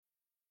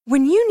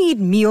When you need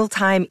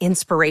mealtime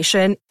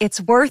inspiration,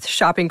 it's worth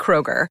shopping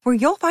Kroger, where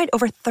you'll find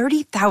over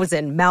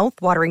 30,000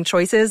 mouth-watering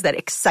choices that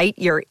excite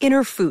your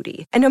inner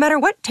foodie. And no matter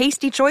what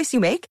tasty choice you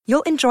make,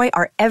 you'll enjoy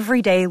our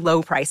everyday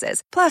low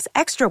prices, plus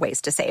extra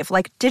ways to save,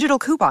 like digital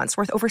coupons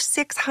worth over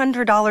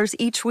 $600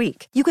 each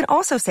week. You can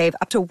also save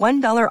up to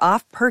 $1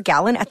 off per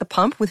gallon at the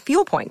pump with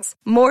fuel points.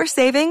 More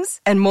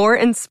savings and more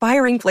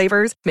inspiring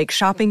flavors make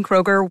shopping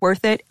Kroger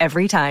worth it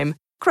every time.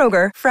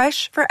 Kroger,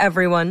 fresh for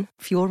everyone.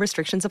 Fuel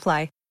restrictions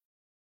apply.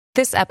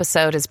 This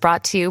episode is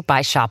brought to you by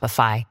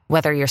Shopify.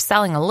 Whether you're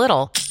selling a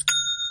little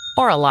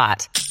or a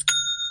lot,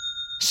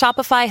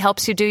 Shopify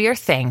helps you do your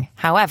thing,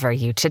 however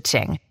you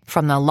cha-ching.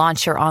 From the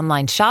launch your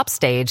online shop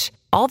stage,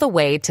 all the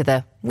way to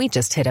the we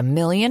just hit 1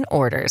 million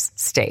orders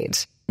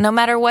stage. No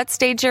matter what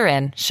stage you're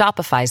in,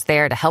 Shopify's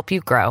there to help you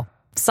grow.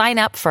 Sign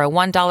up for a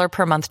 $1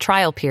 per month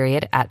trial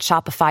period at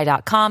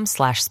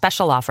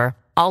shopify.com/special offer,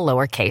 all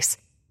lowercase.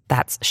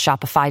 That's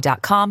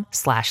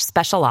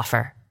shopify.com/special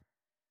offer.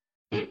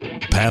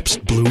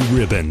 Pabst Blue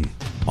Ribbon.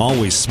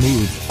 Always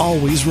smooth,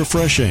 always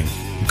refreshing.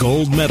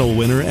 Gold medal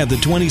winner at the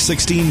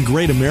 2016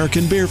 Great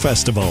American Beer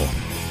Festival.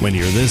 When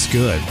you're this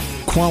good,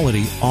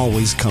 quality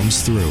always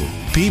comes through.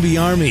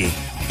 PB Army,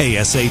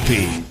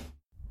 ASAP.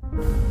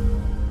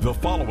 The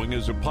following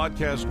is a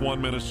Podcast One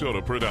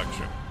Minnesota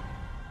production.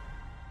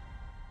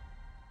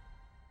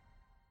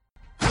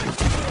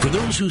 For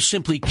those who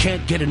simply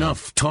can't get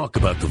enough talk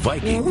about the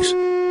Vikings,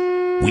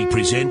 we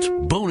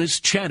present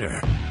Bonus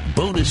Chatter.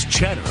 Bonus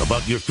chatter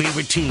about your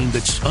favorite team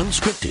that's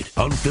unscripted,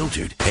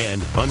 unfiltered,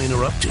 and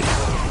uninterrupted.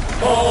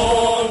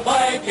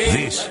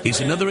 This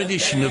is another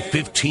edition of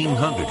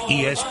 1500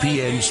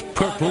 ESPN's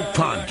Purple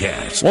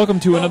Podcast. Welcome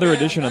to another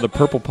edition of the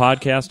Purple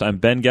Podcast. I'm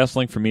Ben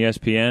Gessling from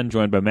ESPN,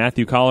 joined by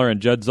Matthew Collar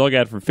and Judd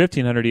Zulgad from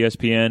 1500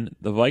 ESPN.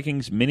 The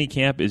Vikings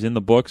minicamp is in the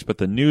books, but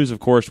the news,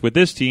 of course, with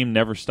this team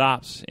never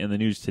stops. And the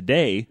news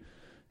today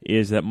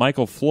is that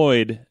Michael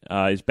Floyd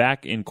is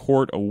back in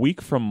court a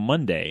week from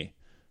Monday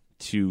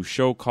to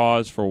show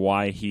cause for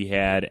why he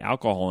had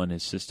alcohol in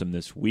his system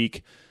this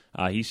week.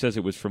 He says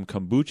it was from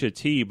kombucha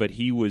tea, but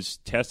he was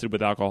tested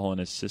with alcohol in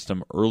his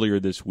system earlier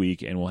this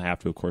week and will have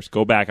to, of course,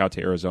 go back out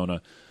to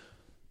Arizona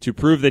to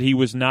prove that he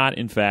was not,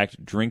 in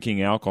fact,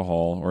 drinking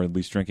alcohol, or at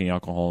least drinking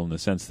alcohol in the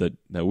sense that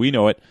we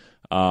know it,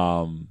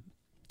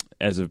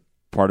 as a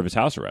part of his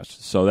house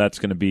arrest. So that's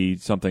going to be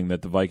something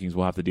that the Vikings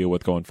will have to deal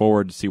with going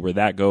forward, to see where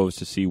that goes,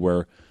 to see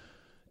where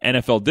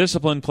NFL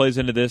discipline plays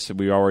into this.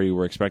 We already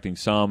were expecting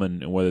some,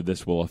 and whether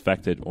this will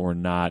affect it or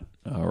not,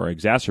 or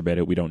exacerbate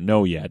it, we don't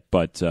know yet.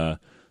 But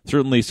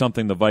certainly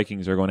something the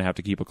Vikings are going to have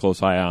to keep a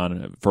close eye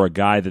on for a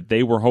guy that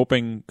they were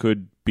hoping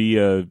could be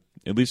at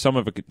least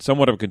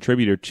somewhat of a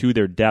contributor to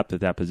their depth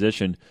at that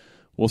position.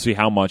 We'll see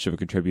how much of a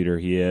contributor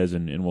he is,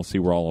 and we'll see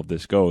where all of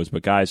this goes.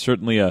 But guys,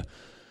 certainly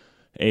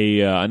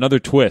another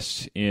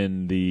twist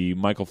in the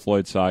Michael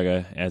Floyd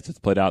saga as it's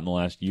played out in the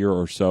last year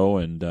or so.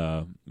 And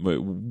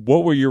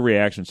what were your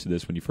reactions to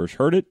this when you first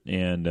heard it?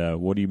 And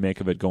what do you make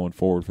of it going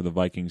forward for the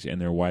Vikings and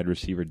their wide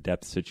receiver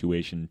depth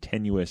situation,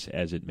 tenuous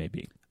as it may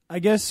be? I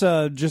guess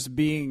just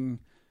being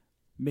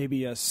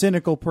maybe a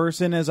cynical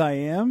person as I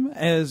am,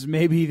 as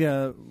maybe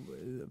the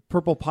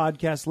Purple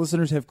Podcast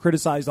listeners have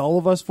criticized all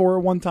of us for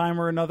one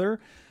time or another,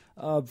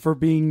 for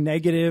being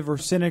negative or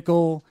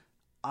cynical.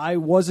 I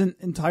wasn't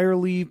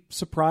entirely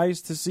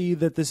surprised to see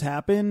that this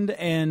happened,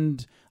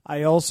 and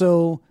I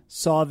also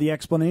saw the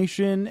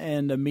explanation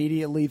and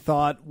immediately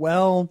thought,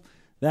 well,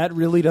 that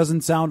really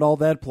doesn't sound all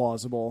that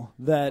plausible,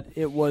 that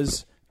it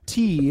was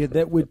tea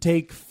that would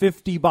take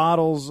 50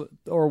 bottles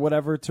or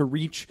whatever to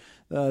reach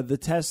the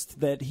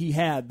test that he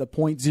had, the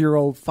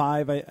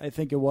 0.05, I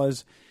think it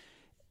was.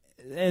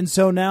 And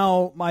so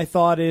now my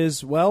thought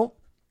is, well,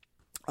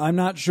 I'm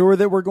not sure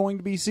that we're going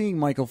to be seeing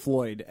Michael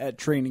Floyd at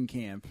training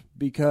camp,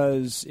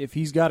 because if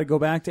he's got to go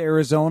back to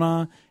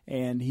Arizona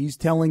and he's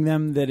telling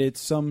them that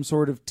it's some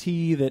sort of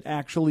tea that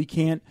actually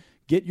can't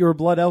get your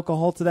blood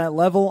alcohol to that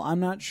level, I'm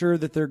not sure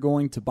that they're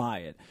going to buy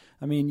it.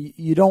 I mean,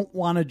 you don't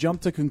want to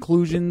jump to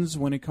conclusions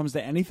when it comes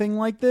to anything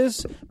like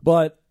this,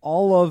 but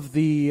all of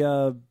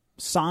the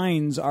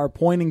signs are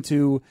pointing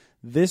to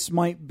this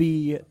might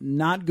be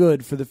not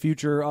good for the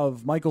future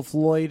of Michael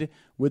Floyd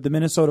with the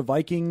Minnesota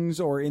Vikings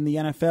or in the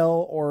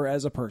NFL or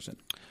as a person.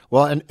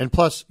 Well, and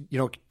plus,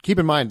 keep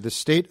in mind, the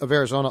state of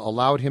Arizona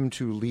allowed him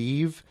to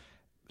leave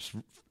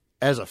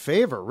as a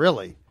favor,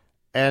 really.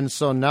 And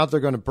so now they're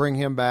going to bring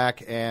him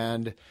back.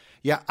 And,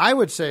 yeah, I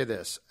would say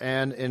this,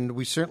 and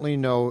we certainly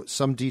know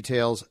some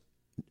details,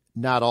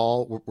 not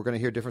all. We're going to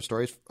hear different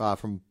stories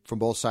from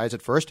both sides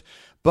at first.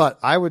 But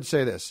I would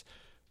say this.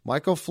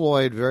 Michael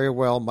Floyd very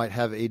well might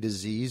have a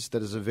disease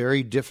that is a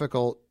very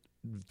difficult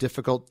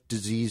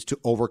disease to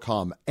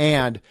overcome.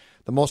 And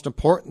the most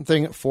important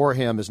thing for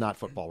him is not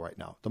football right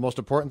now. The most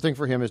important thing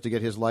for him is to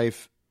get his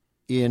life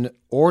in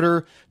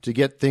order, to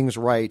get things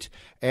right.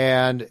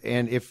 And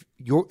if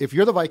you're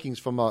the Vikings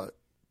from a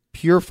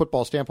pure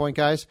football standpoint,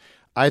 guys,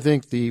 I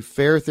think the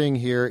fair thing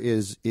here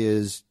is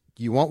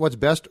you want what's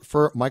best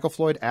for Michael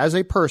Floyd as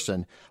a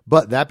person.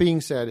 But that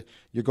being said,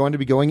 You're going to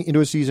be going into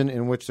a season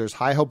in which there's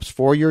high hopes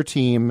for your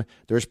team.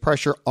 There's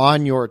pressure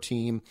on your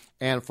team.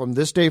 And from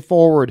this day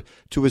forward,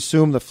 to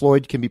assume that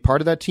Floyd can be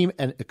part of that team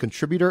and a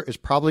contributor is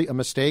probably a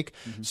mistake.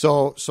 Mm-hmm.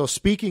 So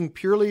speaking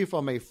purely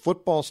from a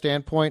football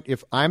standpoint,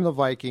 if I'm the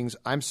Vikings,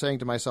 I'm saying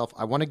to myself,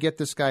 I want to get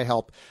this guy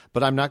help,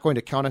 but I'm not going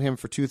to count on him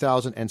for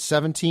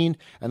 2017.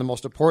 And the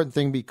most important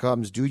thing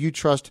becomes, do you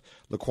trust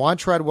Laquan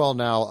Treadwell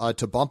now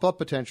to bump up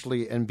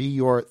potentially and be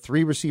your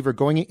 3 receiver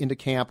going into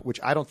camp, which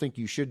I don't think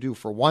you should do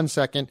for 1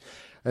 second.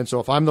 And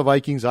so if I'm the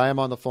Vikings, I am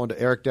on the phone to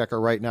Eric Decker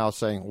right now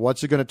saying,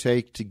 what's it going to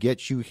take to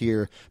get you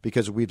here?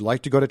 Because we'd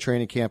like to go to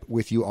training camp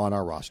with you on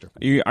our roster.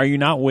 Are you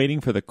not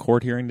waiting for the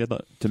court hearing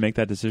to make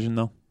that decision,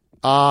 though?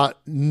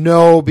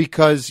 No,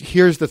 because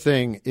here's the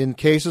thing. In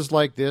cases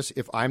like this,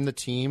 if I'm the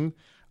team,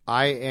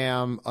 I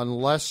am,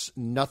 unless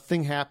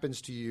nothing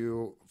happens to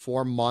you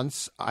for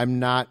months, I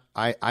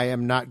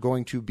am not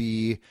going to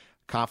be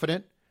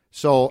confident.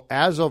 So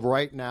as of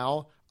right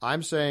now,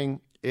 I'm saying,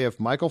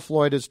 if Michael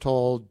Floyd is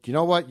told, you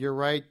know what, you're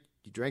right,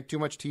 you drank too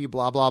much tea,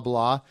 blah, blah,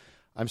 blah,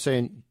 I'm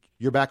saying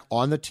you're back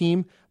on the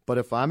team. But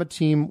if I'm a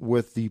team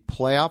with the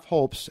playoff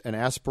hopes and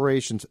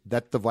aspirations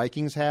that the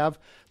Vikings have,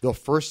 the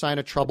first sign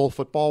of trouble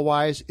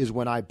football-wise is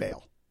when I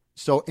bail.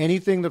 So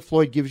anything that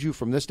Floyd gives you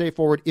from this day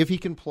forward, if he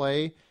can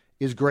play,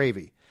 is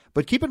gravy.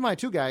 But keep in mind,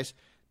 too, guys,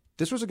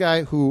 this was a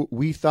guy who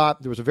we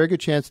thought there was a very good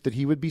chance that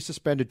he would be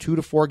suspended 2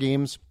 to 4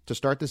 games to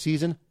start the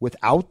season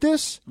without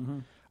this.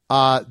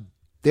 Mm-hmm.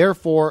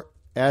 Therefore,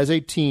 as a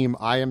team,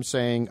 I am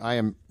saying I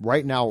am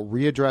right now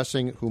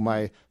readdressing who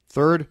my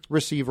 3rd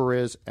receiver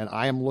is, and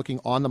I am looking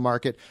on the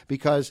market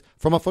because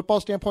from a football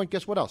standpoint,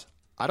 guess what else?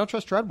 I don't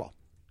trust Treadwell.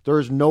 There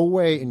is no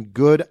way in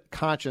good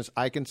conscience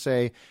I can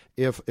say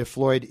if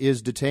Floyd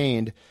is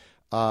detained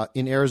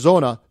in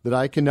Arizona that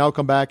I can now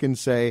come back and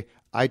say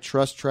I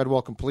trust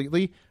Treadwell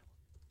completely.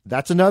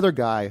 That's another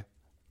guy.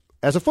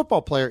 As a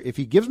football player, if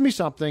he gives me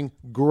something,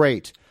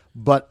 great.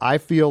 But I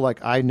feel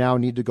like I now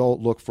need to go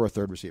look for a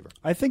 3rd receiver.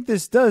 I think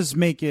this does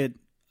make it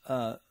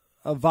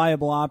a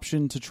viable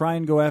option to try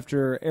and go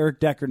after Eric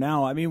Decker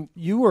now. I mean,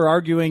 you were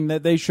arguing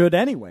that they should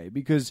anyway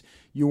because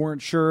you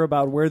weren't sure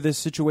about where this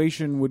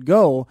situation would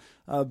go.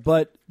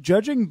 But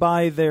judging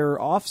by their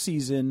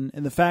offseason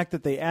and the fact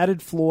that they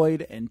added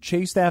Floyd and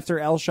chased after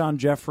Alshon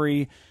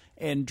Jeffrey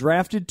and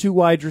drafted 2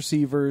 wide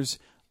receivers,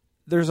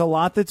 there's a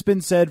lot that's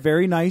been said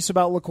very nice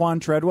about Laquan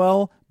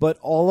Treadwell, but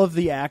all of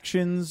the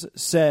actions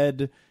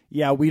said,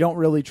 yeah, we don't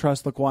really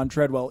trust Laquan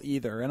Treadwell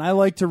either. And I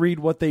like to read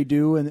what they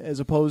do as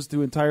opposed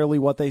to entirely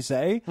what they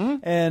say. Mm-hmm.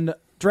 And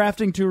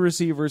drafting 2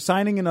 receivers,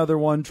 signing another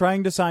one,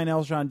 trying to sign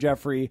Alshon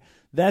Jeffrey,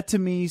 that to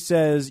me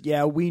says,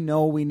 yeah, we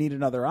know we need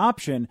another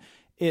option.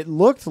 It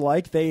looked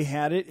like they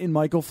had it in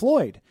Michael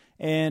Floyd.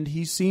 And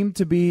he seemed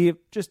to be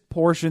just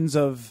portions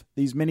of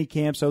these mini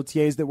camps,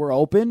 OTAs that were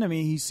open. I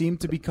mean, he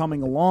seemed to be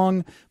coming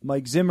along.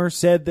 Mike Zimmer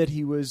said that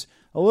he was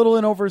a little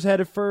in over his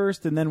head at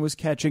first and then was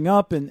catching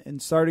up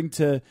and starting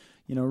to,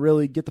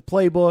 really get the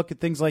playbook and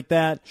things like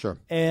that. Sure.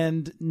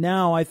 And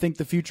now I think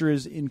the future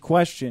is in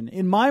question.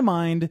 In my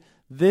mind,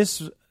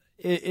 this,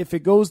 if it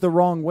goes the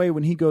wrong way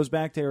when he goes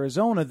back to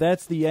Arizona,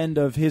 that's the end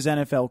of his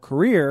NFL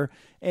career.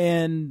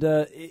 And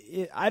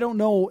I don't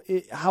know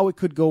how it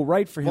could go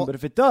right for him, but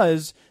if it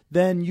does,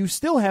 then you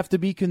still have to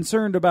be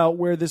concerned about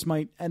where this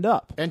might end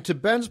up. And to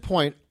Ben's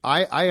point,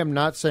 I am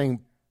not saying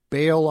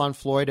bail on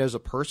Floyd as a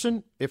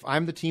person. If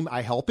I'm the team,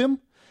 I help him.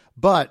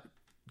 But,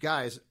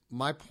 guys,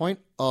 my point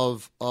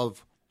of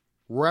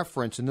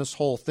reference in this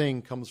whole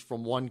thing comes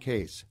from one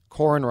case,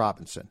 Koren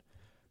Robinson.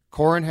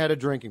 Koren had a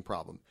drinking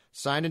problem.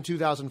 Signed in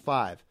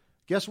 2005.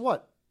 Guess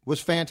what? Was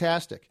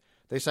fantastic.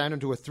 They signed him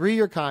to a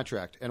 3-year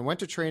contract and went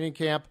to training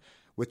camp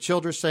with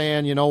Childress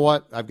saying, you know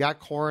what, I've got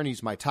Koren.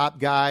 He's my top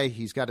guy.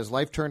 He's got his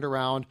life turned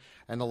around.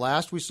 And the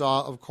last we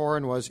saw of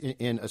Koren was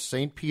in a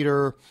St.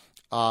 Peter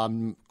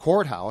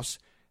courthouse,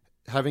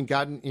 having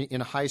gotten in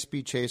a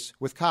high-speed chase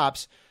with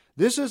cops.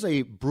 This is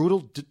a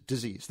brutal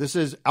disease.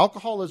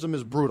 Alcoholism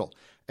is brutal.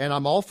 And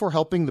I'm all for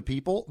helping the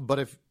people. But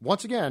if,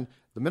 once again,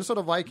 the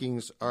Minnesota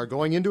Vikings are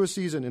going into a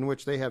season in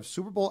which they have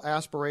Super Bowl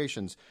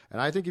aspirations,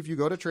 and I think if you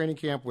go to training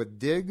camp with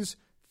Diggs,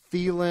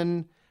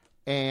 Thielen,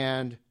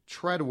 and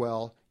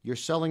Treadwell, you're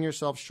selling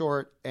yourself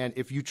short. And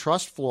if you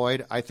trust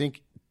Floyd, I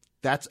think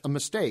that's a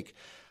mistake.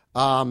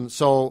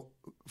 So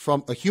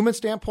from a human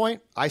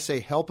standpoint, I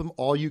say help him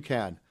all you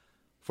can.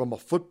 From a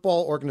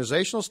football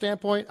organizational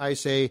standpoint, I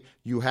say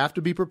you have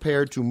to be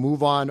prepared to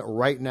move on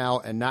right now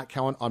and not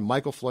count on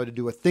Michael Floyd to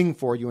do a thing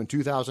for you in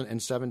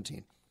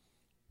 2017.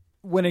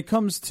 When it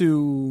comes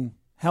to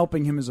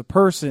helping him as a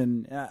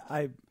person,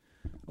 I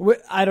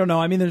don't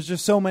know. I mean, there's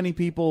just so many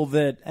people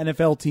that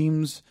NFL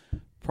teams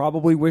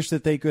probably wish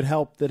that they could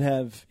help that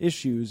have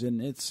issues,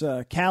 and it's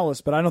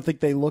callous, but I don't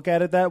think they look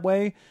at it that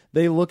way.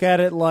 They look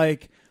at it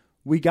like,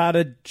 we got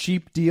a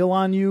cheap deal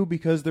on you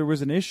because there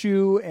was an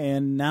issue,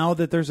 and now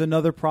that there's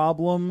another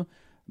problem,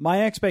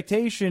 my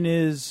expectation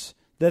is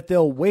that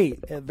they'll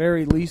wait at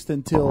very least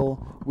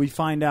until we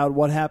find out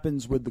what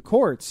happens with the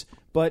courts.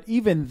 But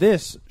even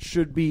this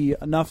should be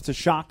enough to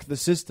shock the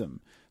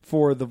system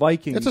for the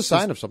Vikings. It's a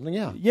sign of something,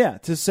 yeah. Yeah,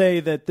 to say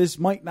that this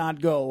might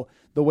not go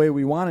the way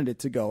we wanted it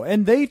to go.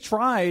 And they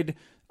tried,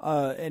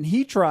 and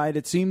he tried,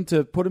 it seemed,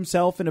 to put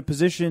himself in a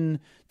position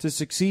to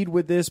succeed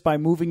with this by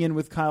moving in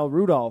with Kyle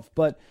Rudolph.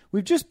 But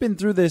we've just been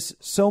through this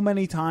so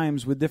many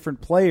times with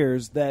different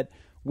players that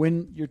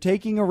when you're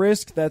taking a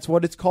risk, that's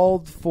what it's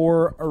called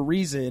for a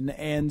reason,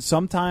 and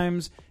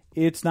sometimes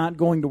it's not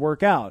going to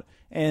work out.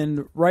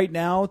 And right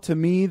now, to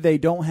me, they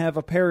don't have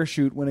a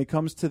parachute when it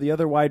comes to the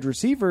other wide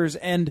receivers,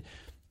 and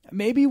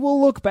maybe we'll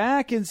look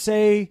back and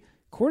say,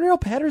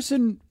 Cordarrelle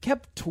Patterson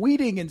kept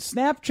tweeting and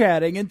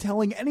Snapchatting and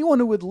telling anyone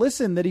who would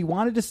listen that he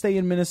wanted to stay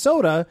in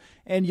Minnesota,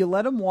 and you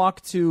let him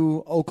walk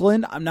to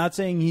Oakland. I'm not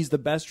saying he's the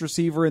best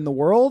receiver in the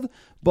world,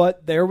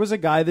 but there was a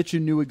guy that you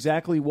knew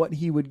exactly what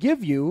he would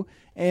give you,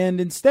 and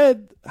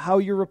instead, how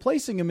you're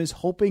replacing him is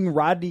hoping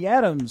Rodney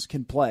Adams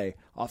can play,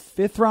 a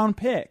 5th-round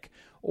pick,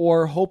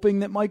 or hoping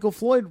that Michael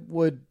Floyd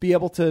would be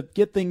able to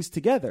get things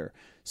together.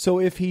 So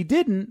if he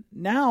didn't,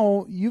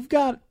 now you've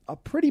got a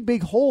pretty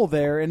big hole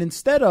there. And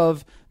instead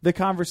of the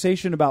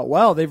conversation about,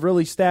 well, they've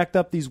really stacked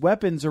up these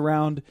weapons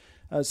around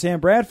Sam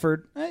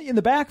Bradford, in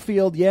the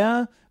backfield,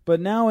 yeah, but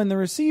now in the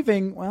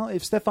receiving, well,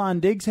 if Stephon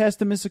Diggs has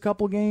to miss a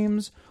couple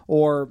games,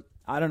 or,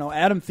 I don't know,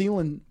 Adam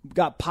Thielen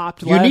got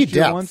popped last year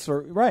depth. once.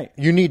 Right.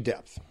 You need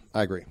depth.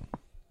 I agree.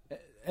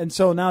 And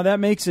so now that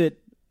makes it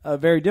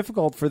very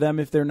difficult for them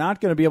if they're not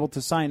going to be able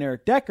to sign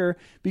Eric Decker,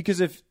 because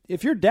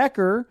if you're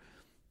Decker,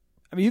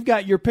 I mean, you've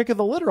got your pick of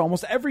the litter.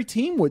 Almost every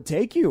team would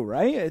take you,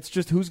 right? It's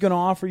just who's going to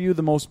offer you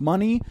the most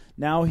money.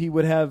 Now he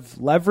would have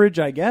leverage,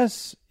 I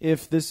guess,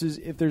 if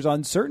there's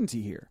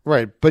uncertainty here.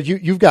 Right, but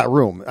you've got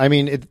room. I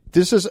mean,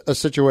 this is a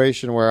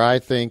situation where I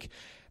think,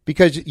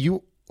 because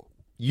you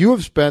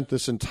have spent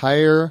this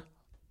entire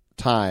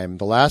time,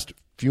 the last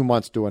few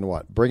months, doing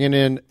what? Bringing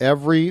in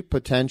every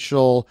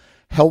potential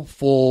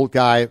helpful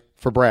guy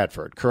for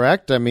Bradford,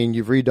 correct? I mean,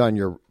 you've redone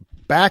your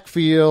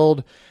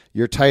backfield.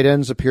 Your tight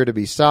ends appear to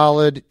be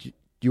solid.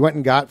 You went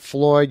and got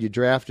Floyd. You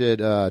drafted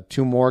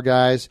 2 more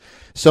guys.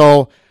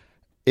 So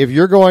if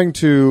you're going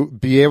to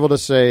be able to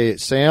say,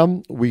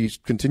 Sam, we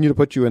continue to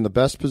put you in the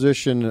best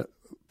position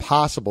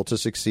possible to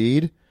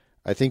succeed,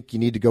 I think you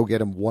need to go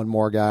get him 1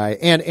 more guy.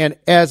 And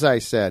as I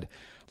said,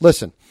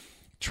 listen,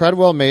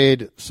 Treadwell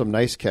made some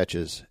nice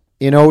catches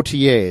in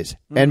OTAs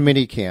and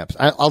mini camps.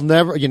 I'll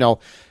never,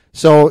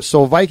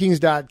 So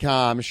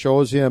Vikings.com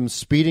shows him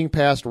speeding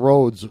past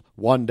Rhodes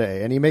one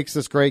day, and he makes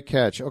this great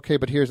catch. Okay,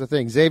 but here's the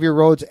thing. Xavier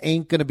Rhodes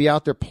ain't going to be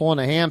out there pulling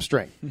a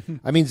hamstring.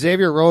 I mean,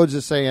 Xavier Rhodes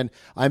is saying,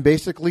 I'm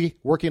basically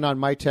working on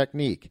my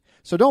technique.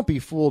 So don't be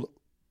fooled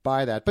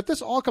by that. But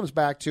this all comes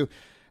back to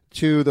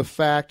the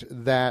fact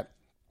that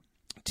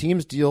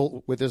teams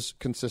deal with this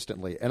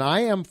consistently. And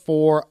I'm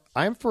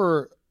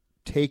for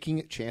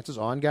taking chances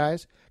on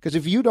guys, because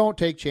if you don't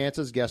take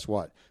chances, guess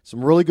what?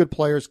 Some really good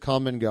players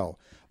come and go.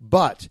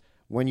 But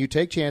when you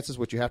take chances,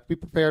 what you have to be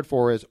prepared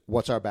for is,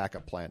 what's our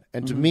backup plan?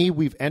 And to me,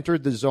 we've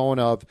entered the zone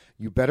of,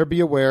 you better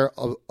be aware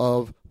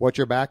of what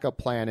your backup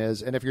plan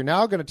is. And if you're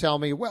now going to tell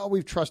me, well,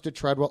 we've trusted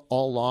Treadwell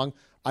all along,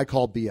 I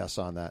call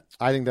BS on that.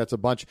 I think that's a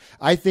bunch.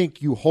 I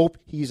think you hope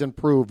he's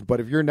improved.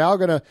 But if you're now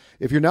going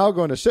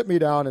to sit me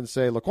down and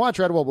say, Laquan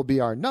Treadwell will be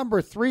our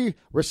number 3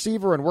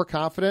 receiver and we're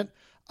confident,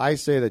 I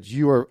say that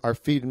you are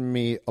feeding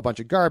me a bunch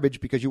of garbage,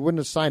 because you wouldn't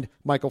have signed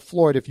Michael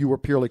Floyd if you were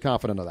purely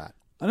confident of that.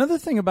 Another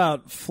thing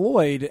about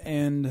Floyd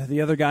and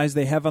the other guys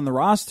they have on the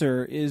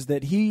roster is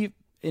that he,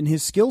 in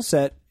his skill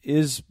set,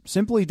 is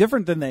simply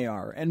different than they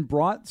are, and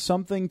brought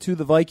something to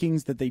the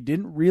Vikings that they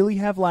didn't really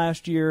have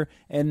last year,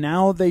 and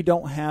now they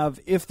don't have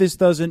if this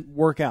doesn't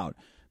work out.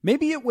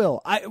 Maybe it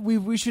will.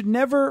 We should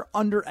never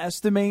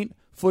underestimate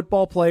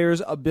football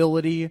players'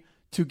 ability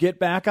to get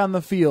back on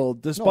the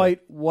field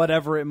despite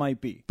whatever it might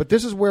be. But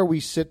this is where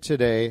we sit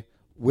today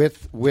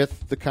with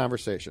the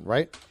conversation,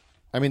 right?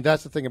 I mean,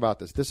 that's the thing about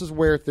this. This is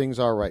where things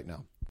are right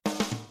now.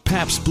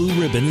 Pabst Blue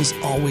Ribbon is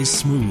always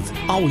smooth,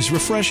 always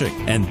refreshing,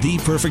 and the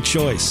perfect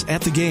choice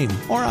at the game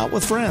or out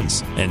with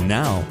friends. And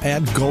now,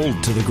 add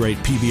gold to the great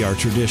PBR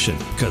tradition,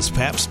 because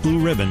Pabst Blue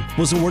Ribbon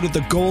was awarded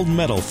the gold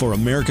medal for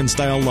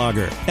American-style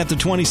lager at the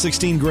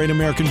 2016 Great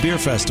American Beer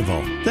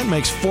Festival. That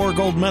makes 4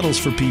 gold medals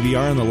for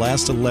PBR in the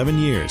last 11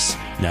 years.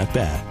 Not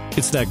bad.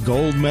 It's that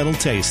gold medal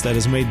taste that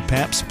has made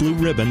Pabst Blue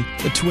Ribbon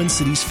the Twin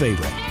Cities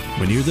favorite.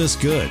 When you're this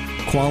good,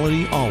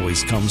 quality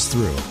always comes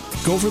through.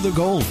 Go for the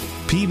gold.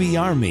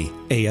 PBR me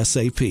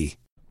ASAP.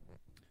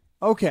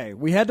 Okay,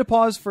 we had to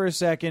pause for a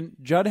second.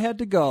 Judd had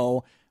to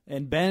go,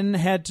 and Ben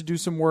had to do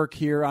some work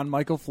here on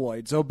Michael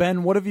Floyd. So,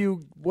 Ben, what have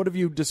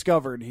you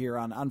discovered here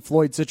on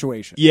Floyd's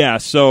situation? Yeah,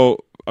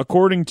 so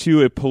according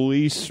to a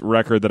police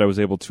record that I was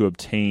able to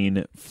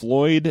obtain,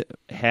 Floyd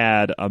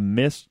had a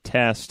missed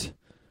test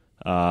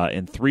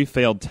and 3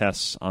 failed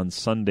tests on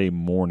Sunday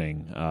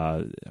morning,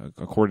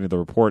 according to the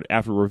report.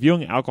 After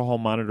reviewing alcohol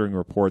monitoring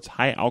reports,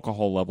 high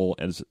alcohol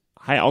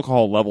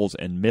levels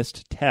and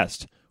missed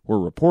tests were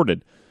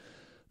reported.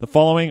 The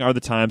following are the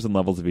times and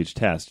levels of each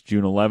test.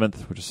 June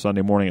 11th, which is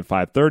Sunday morning at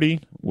 5:30,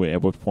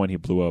 at which point he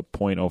blew a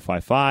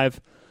 .055.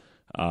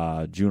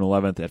 June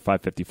 11th at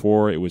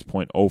 5:54, it was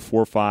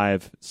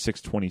 .045.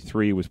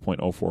 6:23 was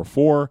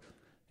 .044.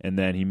 And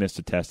then he missed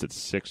a test at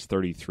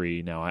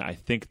 6:33. Now, I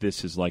think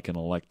this is like an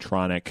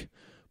electronic,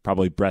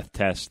 probably breath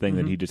test thing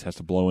that he just has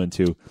to blow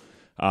into.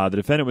 The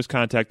defendant was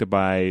contacted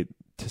by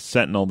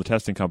Sentinel, the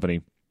testing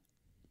company,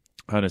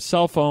 on his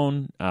cell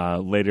phone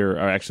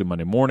actually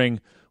Monday morning.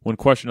 When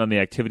questioned on the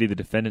activity, the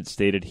defendant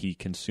stated he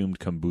consumed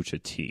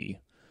kombucha tea.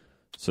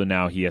 So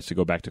now he has to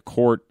go back to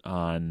court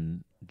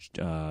on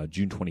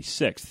June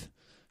 26th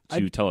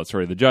to tell that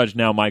story to the judge.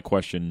 Now my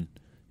question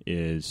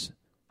is,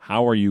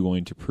 how are you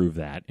going to prove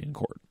that in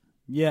court?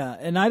 Yeah,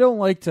 and I don't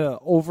like to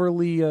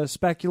overly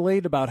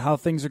speculate about how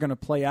things are going to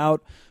play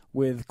out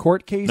with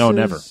court cases. No,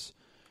 never.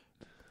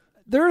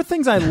 There are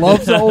things I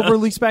love to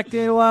overly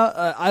speculate about.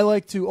 I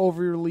like to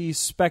overly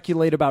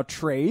speculate about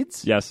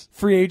trades. Yes.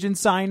 Free agent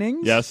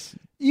signings. Yes.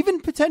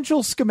 Even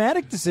potential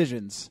schematic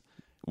decisions.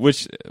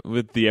 Which,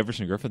 with the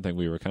Everson Griffin thing,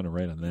 we were kind of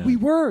right on that. We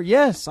were,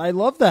 yes. I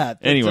love that.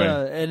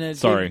 Anyway,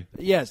 sorry.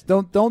 Yes,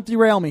 don't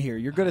derail me here.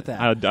 You're good at that.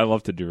 I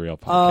love to derail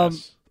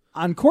podcasts.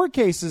 On court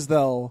cases,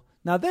 though,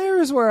 now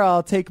there's where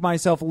I'll take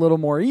myself a little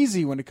more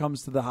easy when it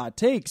comes to the hot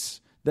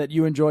takes that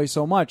you enjoy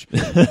so much.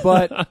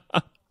 But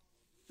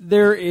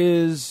there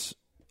is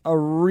a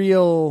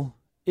real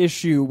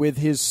issue with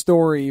his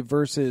story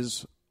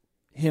versus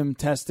him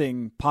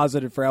testing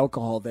positive for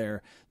alcohol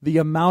there. The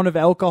amount of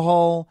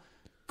alcohol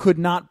could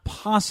not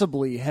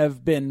possibly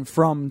have been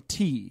from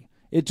tea.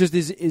 It just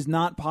is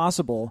not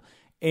possible.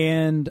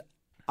 And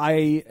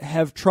I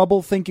have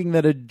trouble thinking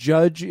that a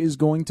judge is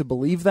going to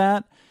believe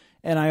that.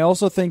 And I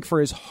also think for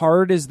as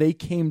hard as they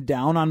came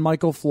down on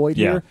Michael Floyd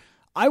here,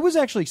 I was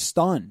actually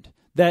stunned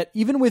that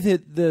even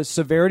with the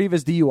severity of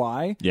his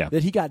DUI,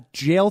 that he got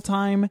jail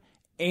time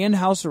and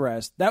house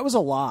arrest. That was a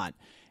lot.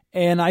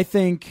 And I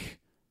think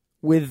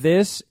with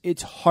this,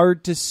 it's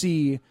hard to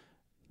see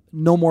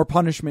no more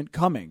punishment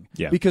coming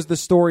because the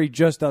story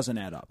just doesn't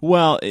add up.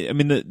 Well, I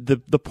mean,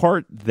 the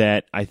part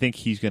that I think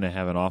he's going to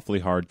have an awfully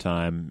hard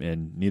time,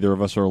 and neither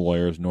of us are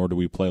lawyers, nor do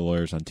we play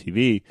lawyers on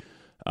TV,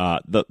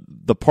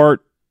 the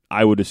part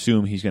I would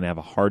assume he's going to have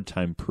a hard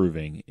time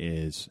proving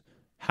is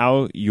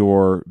how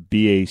your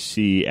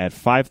BAC at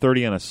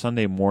 5:30 on a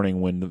Sunday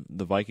morning when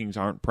the Vikings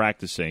aren't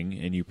practicing,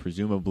 and you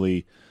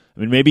presumably, I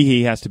mean, maybe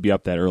he has to be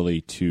up that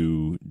early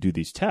to do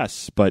these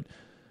tests, but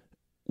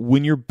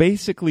when you're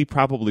basically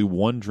probably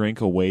one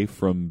drink away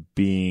from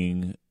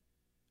being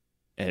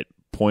at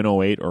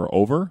 0.08 or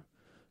over,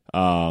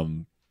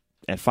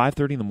 at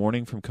 5:30 in the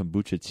morning from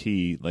kombucha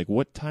tea, like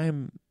what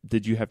time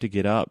did you have to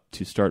get up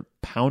to start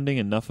pounding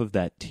enough of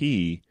that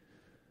tea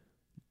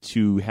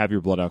to have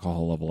your blood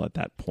alcohol level at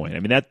that point? I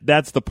mean,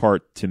 that's the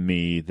part to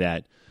me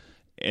that,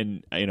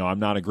 and you know, I'm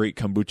not a great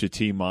kombucha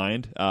tea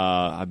mind.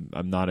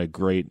 I'm not a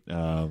great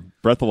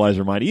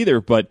breathalyzer mind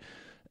either, but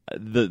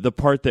the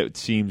part that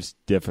seems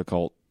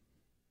difficult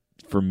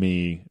for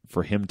me,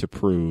 for him to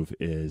prove,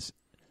 is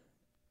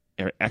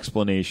an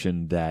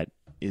explanation that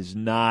is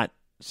not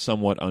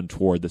somewhat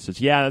untoward that says,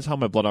 yeah, that's how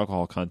my blood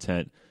alcohol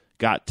content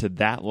got to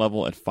that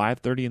level at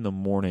 5:30 in the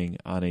morning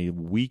on a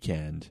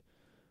weekend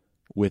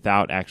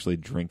without actually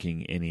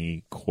drinking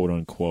any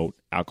quote-unquote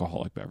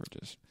alcoholic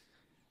beverages.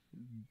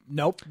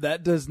 Nope,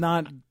 that does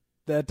not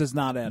add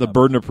up. The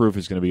burden of proof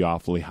is going to be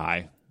awfully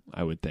high,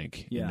 I would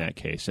think, in that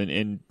case.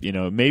 And you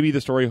know, maybe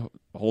the story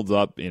holds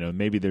up. You know,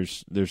 maybe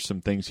there's some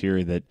things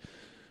here that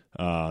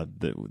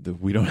that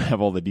we don't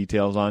have all the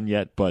details on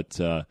yet. But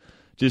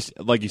just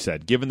like you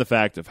said, given the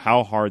fact of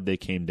how hard they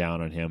came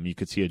down on him, you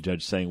could see a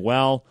judge saying,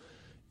 "Well,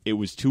 it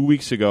was 2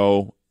 weeks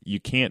ago. You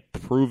can't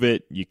prove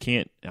it.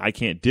 I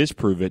can't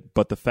disprove it.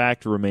 But the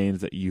fact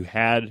remains that you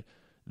had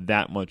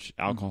that much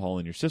alcohol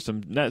in your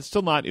system. That's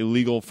still not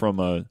illegal from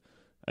a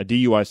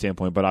DUI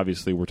standpoint, but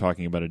obviously we're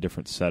talking about a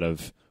different set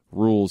of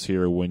rules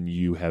here when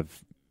you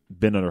have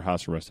been under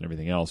house arrest and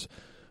everything else.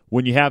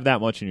 When you have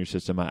that much in your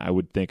system, I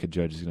would think a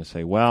judge is going to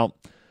say, well,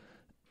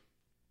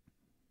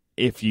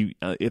 if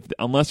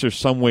unless there's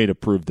some way to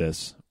prove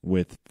this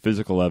with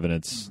physical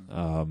evidence,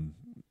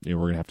 we're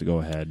going to have to go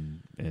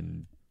ahead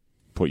and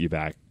put you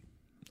back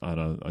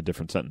on a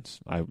different sentence.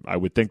 I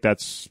would think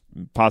that's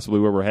possibly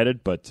where we're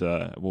headed, but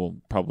we'll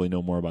probably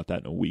know more about that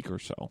in a week or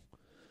so.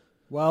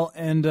 Well,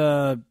 and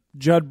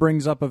Judd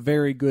brings up a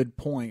very good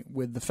point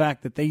with the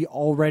fact that they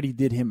already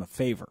did him a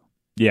favor.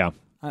 Yeah.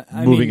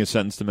 Moving his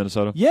sentence to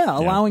Minnesota? Yeah,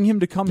 allowing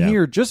him to come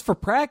here just for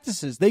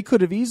practices. They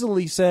could have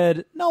easily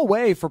said, no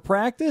way, for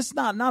practice?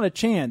 Not a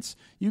chance.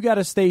 You got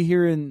to stay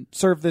here and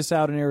serve this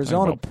out in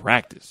Arizona.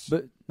 Practice.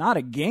 But not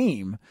a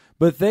game.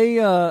 But they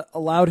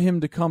allowed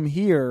him to come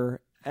here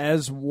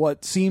as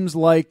what seems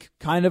like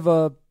kind of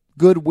a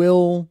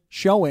goodwill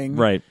showing.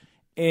 Right.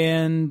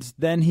 And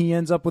then he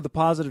ends up with a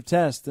positive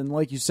test. And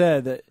like you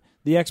said,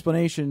 the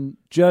explanation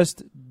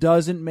just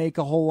doesn't make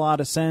a whole lot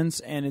of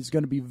sense, and it's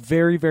going to be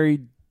very,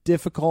 very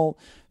difficult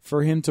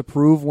for him to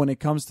prove when it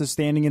comes to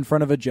standing in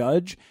front of a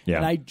judge. Yeah.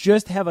 And I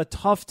just have a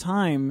tough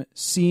time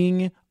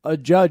seeing a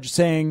judge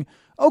saying,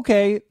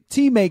 okay,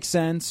 T makes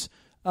sense,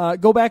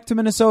 go back to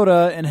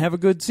Minnesota and have a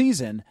good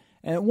season.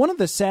 And one of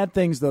the sad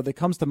things, though, that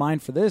comes to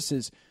mind for this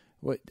is,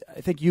 what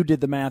I think you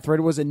did the math, right?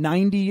 Was it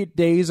 90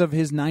 days of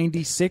his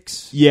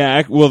 96?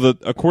 Yeah, well,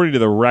 according to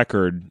the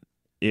record,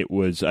 it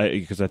was,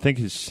 because I think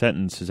his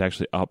sentence is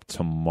actually up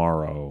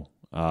tomorrow.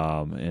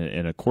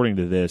 And according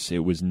to this, he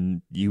was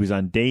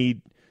on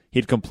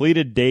he'd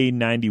completed day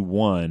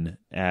 91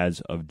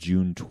 as of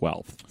June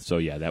 12th. So,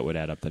 yeah, that would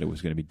add up that it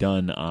was going to be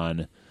done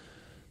on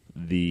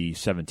the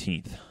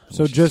 17th,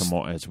 so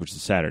which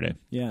is Saturday.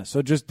 Yeah,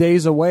 so just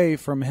days away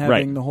from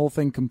having the whole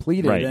thing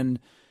completed. Right. And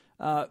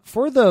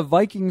for the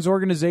Vikings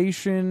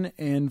organization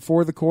and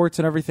for the courts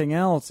and everything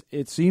else,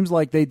 it seems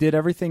like they did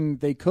everything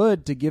they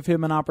could to give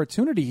him an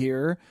opportunity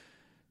here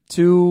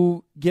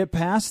to get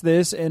past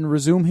this and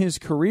resume his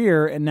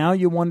career. And now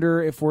you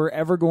wonder if we're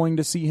ever going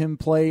to see him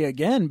play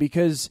again,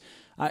 because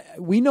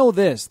we know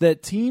this,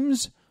 that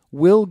teams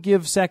will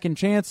give second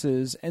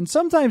chances and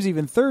sometimes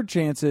even third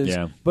chances,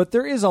 but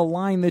there is a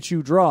line that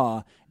you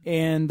draw.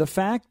 And the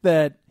fact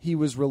that he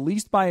was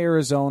released by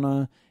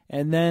Arizona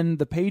and then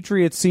the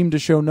Patriots seemed to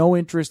show no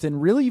interest in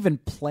really even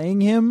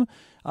playing him.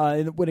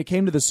 When it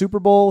came to the Super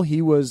Bowl,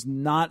 he was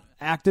not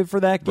active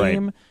for that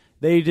game. Right.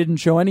 They didn't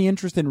show any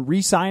interest in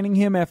re-signing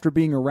him after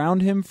being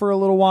around him for a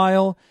little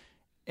while.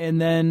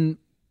 And then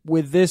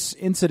with this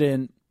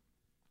incident,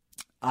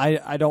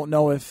 I don't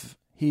know if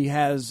he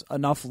has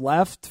enough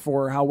left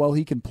for how well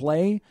he can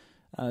play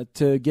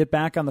to get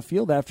back on the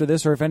field after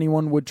this, or if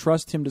anyone would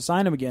trust him to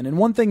sign him again. And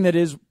one thing that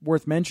is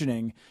worth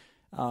mentioning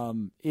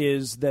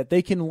is that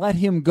they can let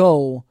him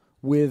go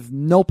with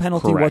no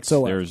penalty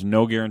whatsoever. There's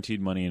no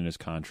guaranteed money in his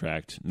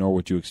contract, nor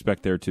would you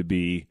expect there to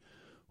be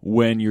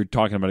when you're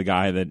talking about a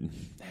guy that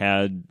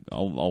had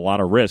a lot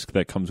of risk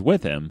that comes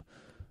with him.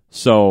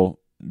 So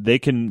they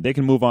can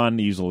move on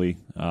easily.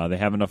 They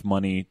have enough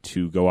money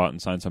to go out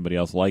and sign somebody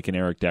else like an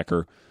Eric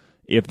Decker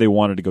if they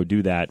wanted to go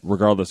do that,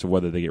 regardless of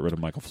whether they get rid of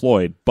Michael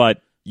Floyd.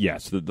 But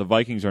yes, the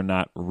Vikings are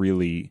not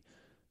really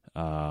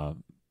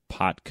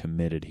pot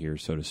committed here,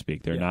 so to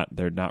speak. They're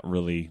not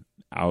really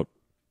out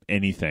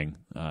anything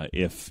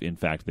if in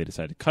fact they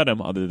decide to cut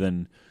him, other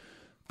than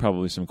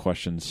probably some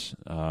questions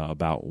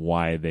about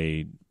why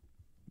they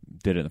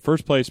did it in the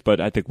first place.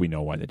 But I think we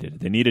know why they did it.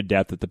 They needed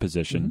depth at the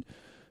position. Mm-hmm.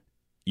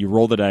 You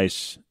roll the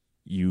dice,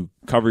 you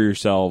cover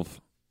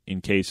yourself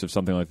in case of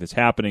something like this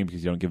happening,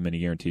 because you don't give them any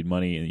guaranteed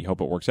money, and you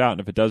hope it works out.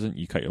 And if it doesn't,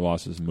 you cut your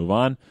losses and move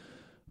on.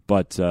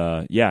 But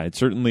it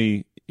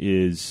certainly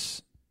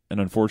is an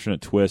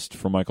unfortunate twist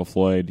for Michael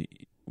Floyd.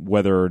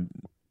 Whether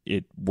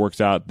it works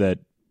out that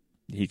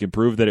he can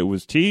prove that it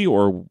was T,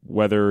 or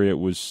whether it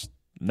was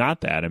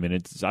not that. I mean,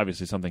 it's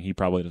obviously something he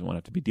probably doesn't want to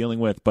have to be dealing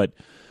with, but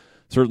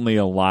certainly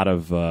a lot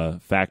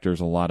of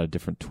factors, a lot of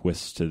different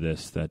twists to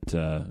this that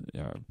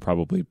are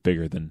probably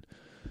bigger than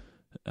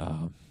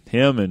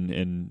him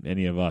and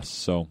any of us.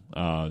 So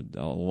a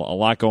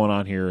lot going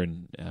on here,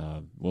 and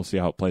we'll see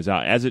how it plays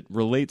out. As it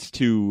relates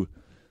to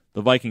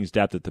the Vikings'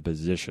 depth at the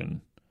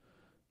position,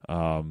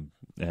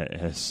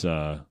 as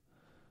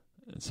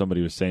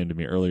somebody was saying to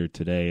me earlier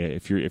today,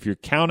 if you're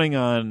counting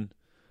on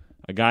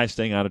a guy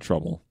staying out of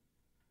trouble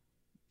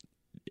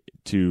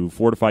to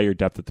fortify your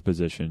depth at the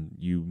position,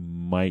 you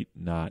might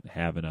not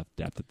have enough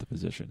depth at the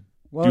position.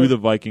 Well, do the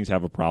Vikings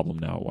have a problem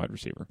now at wide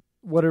receiver?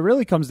 What it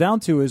really comes down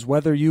to is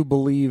whether you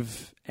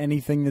believe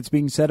anything that's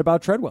being said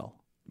about Treadwell.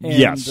 And,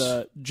 yes.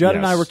 Judd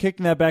and I were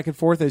kicking that back and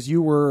forth as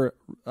you were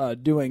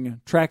doing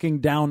tracking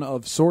down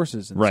of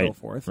sources and so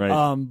forth.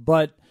 Right.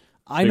 But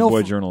I Big know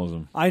boy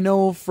journalism. I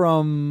know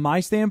from my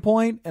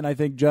standpoint, and I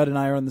think Judd and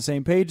I are on the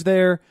same page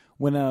there,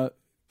 when a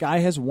guy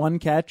has one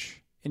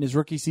catch in his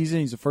rookie season,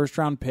 he's a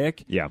first-round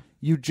pick. Yeah.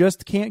 You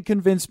just can't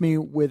convince me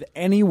with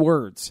any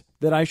words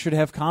that I should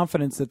have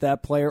confidence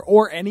that player,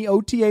 or any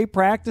OTA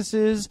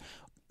practices,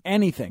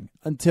 anything,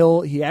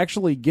 until he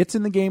actually gets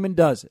in the game and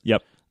does it.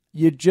 Yep.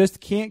 You just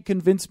can't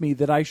convince me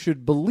that I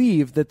should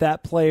believe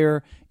that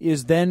player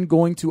is then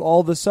going to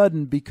all of a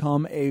sudden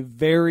become a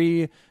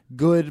very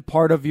good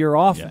part of your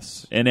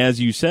offense. Yes. And as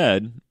you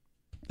said,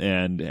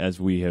 and as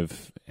we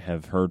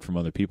have heard from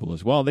other people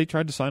as well, they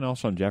tried to sign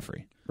Alshon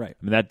Jeffrey. Right.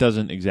 I mean, that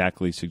doesn't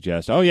exactly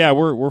suggest, oh yeah,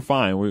 we're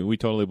fine. We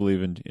totally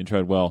believe in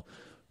Treadwell,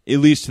 at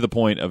least to the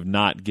point of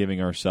not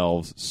giving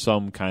ourselves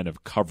some kind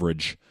of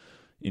coverage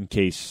in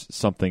case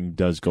something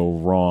does go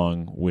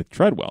wrong with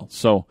Treadwell.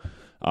 So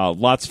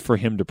lots for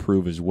him to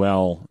prove as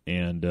well,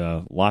 and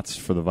lots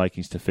for the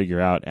Vikings to figure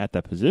out at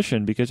that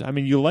position, because, I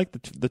mean, you like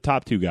the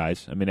top two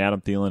guys. I mean,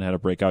 Adam Thielen had a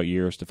breakout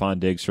year.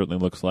 Stephon Diggs certainly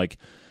looks like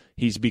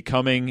he's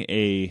becoming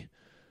a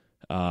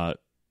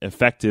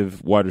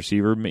effective wide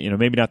receiver. You know,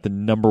 maybe not the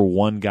number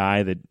one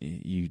guy that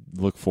you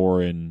look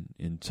for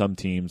in some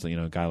teams, you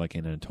know, a guy like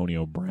an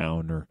Antonio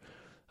Brown or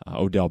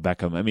Odell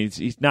Beckham. I mean,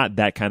 he's not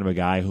that kind of a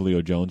guy.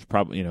 Julio Jones,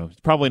 probably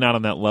not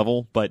on that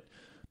level, but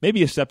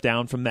maybe a step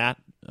down from that.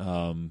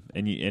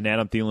 And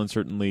Adam Thielen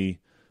certainly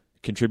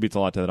contributes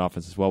a lot to that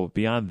offense as well. But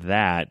beyond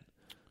that,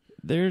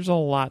 there's a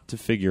lot to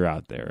figure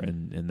out there,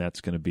 and that's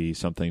going to be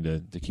something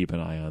to keep an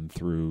eye on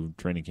through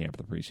training camp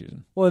of the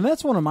preseason. Well, and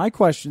that's one of my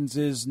questions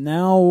is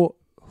now,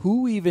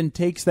 who even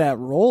takes that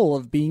role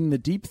of being the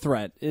deep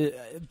threat.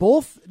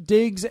 Both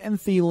Diggs and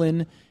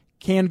Thielen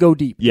can go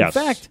deep. Yes.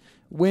 In fact,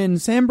 when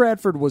Sam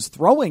Bradford was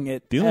throwing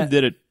it, Thielen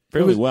did it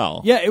fairly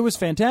well. Yeah, it was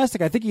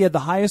fantastic. I think he had the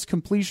highest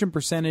completion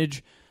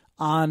percentage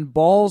on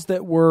balls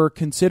that were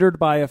considered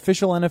by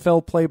official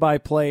NFL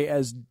play-by-play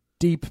as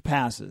deep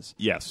passes.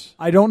 Yes.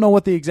 I don't know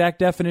what the exact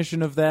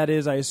definition of that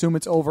is. I assume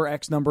it's over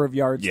X number of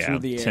yards through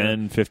the air.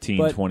 10,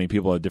 15, 20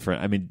 people are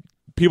different. I mean,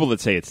 people that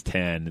say it's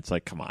 10, it's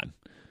like, come on.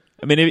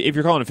 I mean, if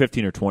you're calling it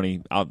 15 or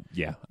 20, I'm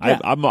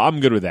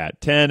good with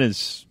that. 10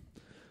 is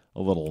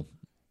a little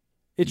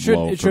It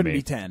shouldn't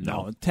be 10.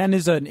 No, 10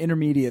 is an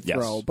intermediate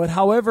throw. But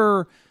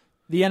however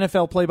the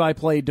NFL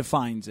play-by-play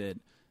defines it,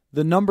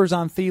 the numbers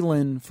on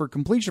Thielen for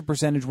completion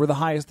percentage were the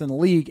highest in the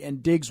league,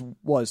 and Diggs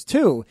was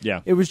too.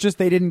 Yeah. It was just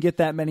they didn't get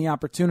that many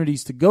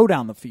opportunities to go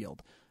down the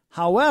field.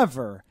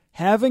 However,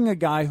 having a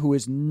guy who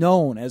is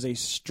known as a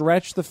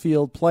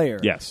stretch-the-field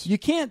player, you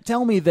can't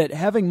tell me that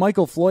having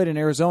Michael Floyd in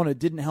Arizona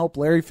didn't help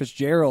Larry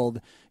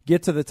Fitzgerald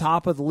get to the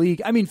top of the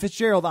league. I mean,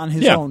 Fitzgerald on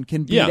his own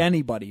can beat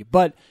anybody,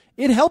 but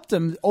it helped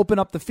him open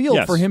up the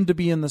field for him to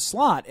be in the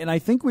slot, and I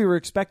think we were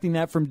expecting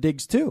that from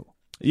Diggs too.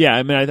 Yeah,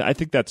 I mean, I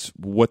think that's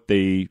what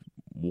they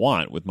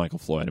want with Michael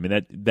Floyd. I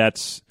mean,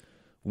 that's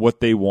what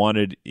they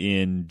wanted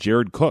in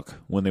Jared Cook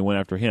when they went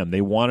after him.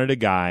 They wanted a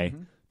guy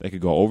that could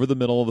go over the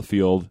middle of the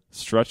field,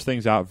 stretch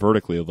things out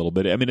vertically a little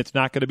bit. I mean, it's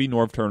not going to be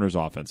Norv Turner's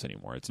offense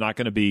anymore. It's not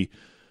going to be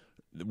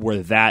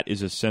where that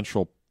is a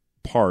central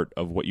part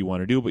of what you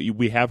want to do, but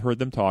we have heard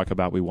them talk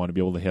about we want to be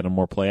able to hit on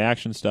more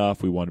play-action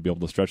stuff. We want to be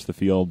able to stretch the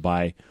field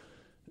by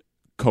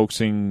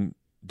coaxing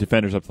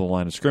defenders up to the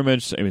line of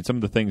scrimmage. I mean, some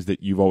of the things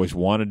that you've always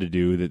wanted to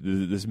do,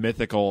 this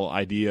mythical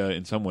idea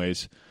in some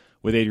ways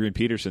with Adrian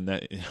Peterson,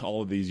 that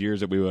all of these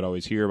years that we would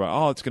always hear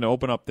about, it's going to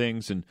open up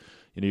things and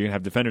you're going to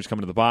have defenders come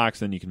into the box,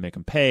 then you can make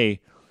them pay.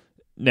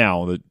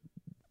 Now, the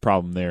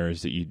problem there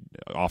is that you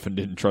often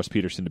didn't trust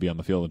Peterson to be on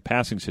the field in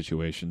passing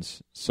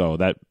situations, so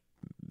that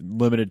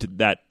limited to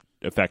that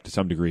effect to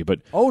some degree.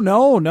 But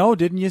no,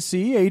 didn't you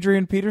see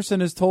Adrian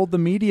Peterson has told the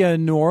media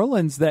in New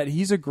Orleans that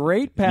he's a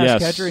great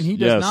pass catcher and he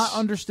does not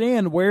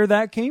understand where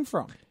that came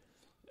from.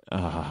 Do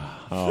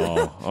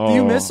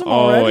you miss him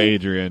already? Oh,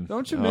 Adrian.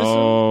 Don't you miss him?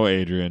 Oh,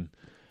 Adrian.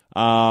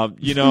 I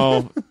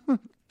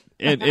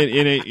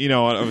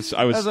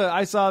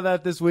saw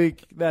that this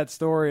week, that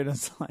story, and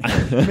it's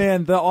like,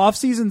 man, the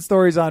off-season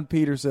stories on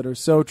Peterson are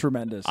so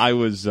tremendous. I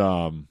was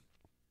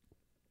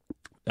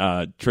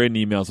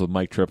trading emails with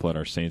Mike Triplett,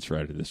 our Saints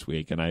writer, this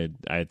week, and I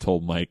had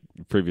told Mike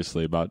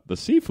previously about the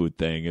seafood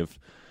thing. If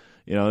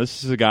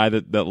this is a guy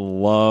that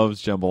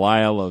loves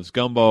jambalaya, loves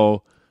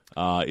gumbo,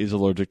 is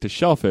allergic to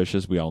shellfish,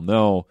 as we all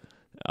know.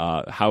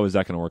 How is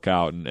that going to work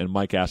out? And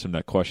Mike asked him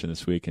that question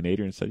this week, and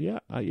Adrian said,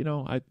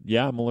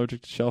 I'm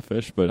allergic to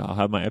shellfish, but I'll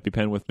have my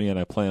EpiPen with me, and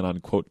I plan on,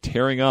 quote,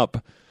 tearing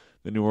up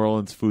the New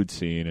Orleans food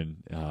scene.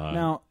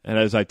 And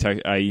as I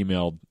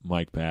emailed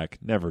Mike back,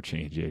 never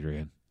change,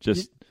 Adrian.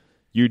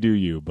 You do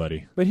you,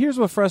 buddy. But here's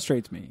what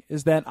frustrates me,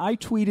 is that I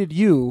tweeted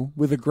you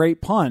with a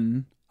great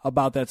pun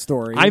about that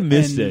story. I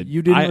missed it.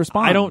 You didn't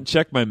respond. I don't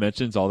check my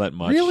mentions all that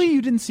much. Really?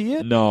 You didn't see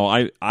it? No,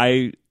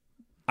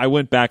 I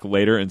went back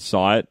later and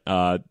saw it.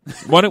 Why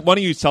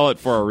don't you tell it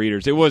for our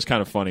readers? It was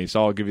kind of funny,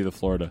 so I'll give you the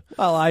floor to.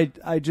 Well,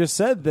 I just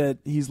said that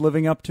he's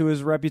living up to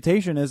his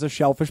reputation as a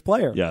shellfish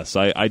player. Yes,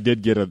 I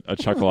did get a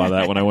chuckle out of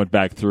that when I went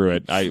back through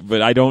it.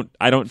 But I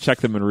don't check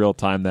them in real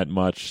time that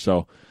much.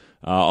 So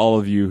all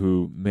of you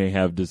who may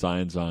have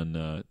designs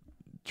on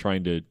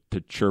trying to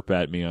chirp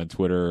at me on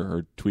Twitter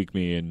or tweak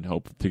me and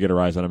hope to get a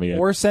rise out of me,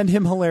 or send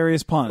him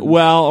hilarious puns.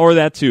 Well, or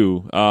that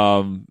too.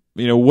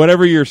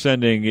 Whatever you're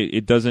sending,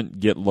 it doesn't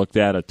get looked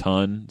at a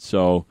ton,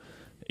 so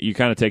you're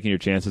kind of taking your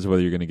chances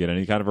whether you're going to get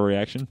any kind of a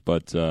reaction.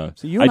 But I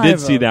did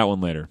see that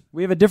one later.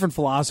 We have a different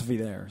philosophy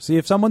there. See,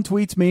 if someone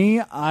tweets me,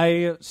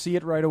 I see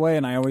it right away,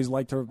 and I always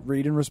like to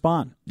read and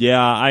respond.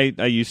 Yeah,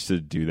 I used to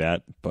do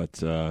that,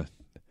 but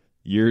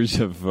years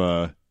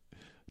of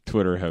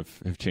Twitter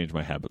have changed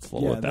my habits a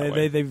little bit that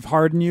way. They've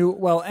hardened you.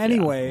 Well,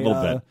 anyway, a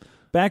little bit.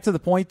 Back to the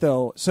point,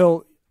 though.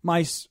 So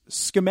my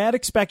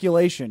schematic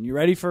speculation, you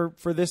ready for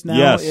this now?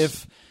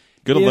 Yes.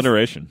 Good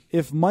alliteration.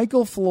 If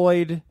Michael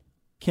Floyd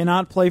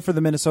cannot play for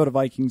the Minnesota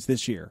Vikings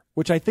this year,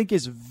 which I think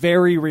is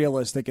very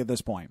realistic at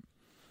this point,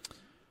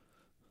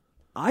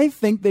 I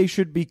think they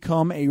should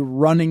become a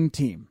running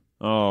team.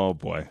 Oh,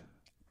 boy.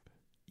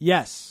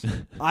 Yes.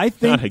 I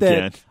think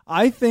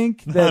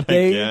that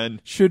they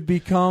should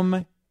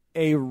become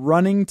a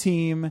running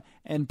team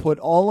and put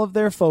all of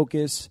their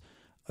focus,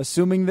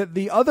 assuming that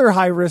the other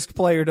high-risk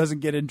player doesn't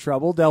get in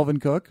trouble, Dalvin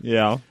Cook.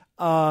 Yeah.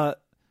 I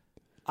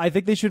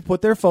think they should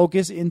put their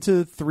focus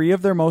into three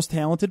of their most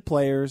talented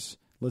players,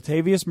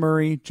 Latavius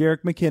Murray,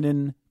 Jerick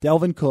McKinnon,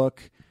 Dalvin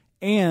Cook,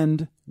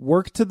 and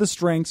work to the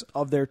strengths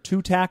of their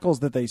two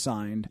tackles that they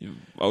signed.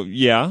 Oh,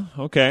 yeah.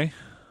 Okay.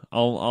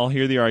 I'll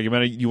hear the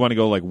argument. You want to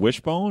go like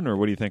Wishbone, or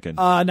what are you thinking?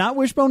 Not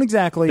Wishbone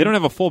exactly. They don't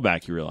have a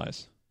fullback, you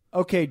realize.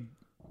 Okay.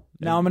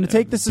 Now I'm going to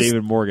take this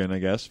David Morgan, I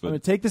guess. But I'm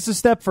going to take this a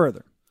step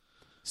further.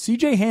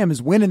 C.J. Ham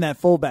is winning that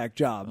fullback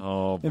job.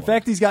 Oh, boy. In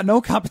fact, he's got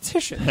no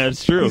competition.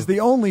 That's true. He's the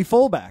only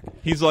fullback.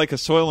 He's like a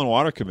soil and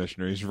water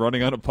commissioner. He's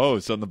running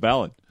unopposed on the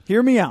ballot.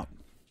 Hear me out.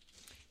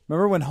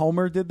 Remember when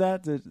Homer did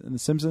that in The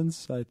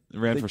Simpsons?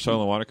 Ran for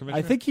soil and water commissioner?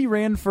 I think he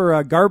ran for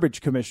a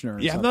garbage commissioner.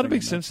 Yeah, I'm not a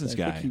big Simpsons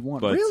guy. I think he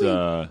won. But,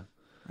 really?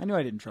 I knew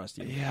I didn't trust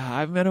you. Yeah,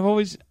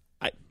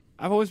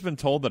 I've always been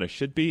told that I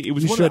should be. It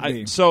was You should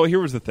be. So here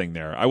was the thing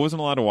there. I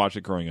wasn't allowed to watch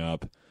it growing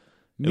up,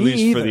 Me at least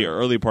either. for the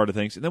early part of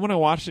things. And then when I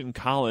watched it in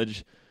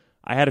college,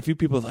 I had a few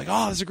people like,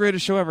 "Oh, this is the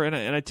greatest show ever." And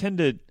I tend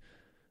to,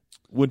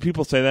 when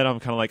people say that, I'm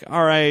kind of like,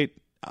 "All right,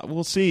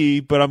 we'll see,"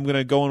 but I'm going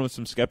to go in with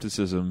some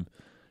skepticism.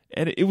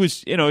 And it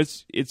was,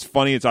 it's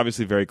funny. It's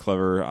obviously very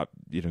clever,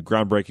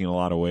 groundbreaking in a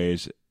lot of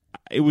ways.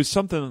 It was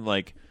something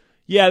like,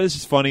 yeah, this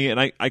is funny, and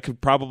I could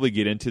probably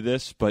get into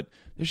this, but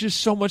there's just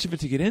so much of it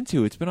to get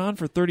into. It's been on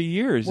for 30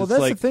 years. Well, it's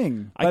that's like, the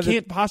thing. I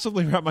can't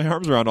possibly wrap my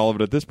arms around all of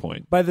it at this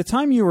point. By the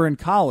time you were in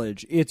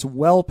college, it's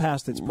well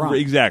past its prime.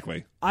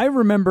 Exactly. I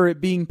remember it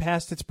being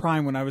past its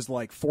prime when I was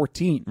like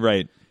 14.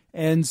 Right.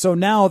 And so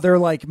now they're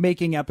like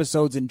making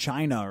episodes in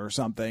China or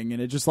something,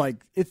 and it just like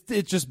it's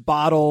just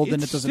bottled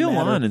and it doesn't still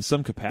matter. on in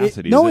some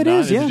capacity. No, is it not?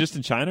 is, yeah. Is it just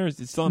in China or is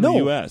it still in No, the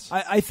U.S.?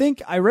 I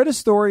think I read a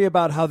story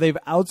about how they've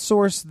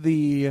outsourced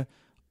the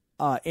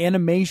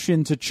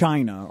animation to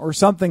China or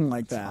something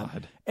like that.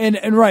 odd. And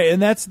right,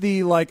 and that's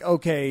the like,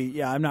 okay,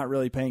 yeah, I'm not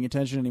really paying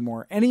attention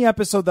anymore. Any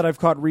episode that I've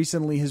caught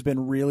recently has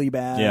been really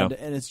bad, Yeah.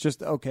 and it's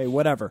just okay,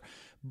 whatever.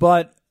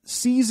 But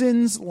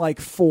seasons like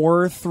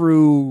 4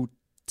 through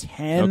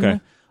 10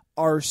 Okay.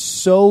 are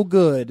so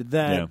good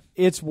that Yeah.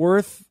 it's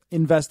worth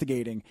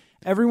investigating.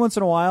 Every once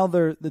in a while,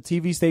 the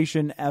TV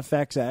station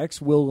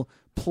FXX will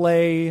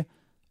play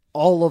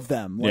all of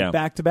them, like Yeah.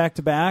 back to back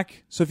to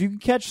back. So if you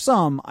could catch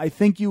some, I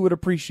think you would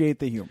appreciate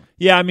the humor.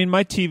 Yeah, I mean,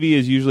 my TV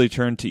is usually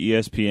turned to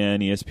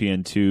ESPN,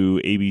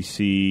 ESPN2,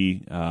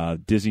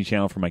 ABC, Disney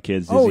Channel for my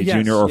kids, Disney Oh, yes,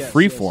 Junior, or yes,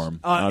 Freeform,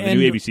 yes. the And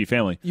new ABC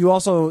Family. You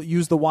also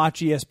use the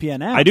Watch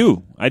ESPN app. I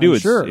do. I'm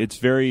It's sure. It's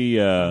very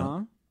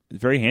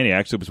it's very handy. I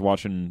actually was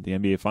watching the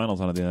NBA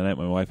Finals on it the other night.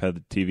 My wife had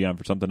the TV on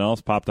for something else,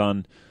 popped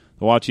on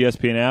the Watch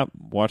ESPN app,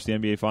 watched the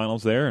NBA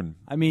Finals there, and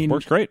I mean,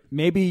 works great.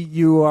 Maybe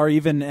you are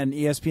even an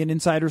ESPN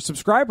Insider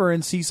subscriber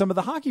and see some of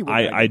the hockey.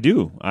 I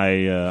do.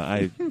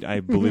 I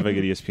believe I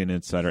get ESPN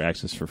Insider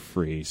access for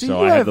free, See, so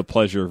you I have have- the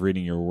pleasure of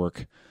reading your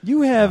work.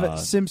 You have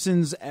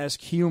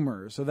Simpsons-esque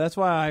humor, so that's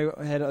why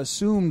I had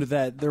assumed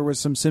that there was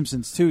some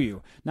Simpsons to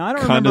you. Now I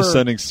don't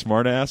Condescending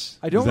smartass.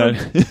 I don't.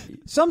 Is that-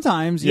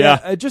 Sometimes,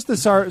 Yeah. just the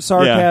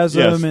sarcasm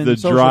yes, and the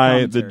social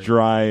dry,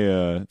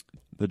 commentary.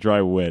 the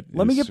dry wit.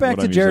 Let me is get back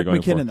what to I'm usually Jerick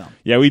going McKinnon, for. though.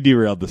 Yeah, we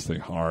derailed this thing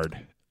hard,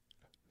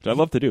 which I'd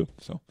love to do.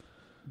 So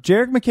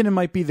Jerick McKinnon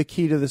might be the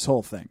key to this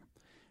whole thing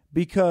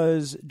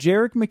because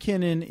Jerick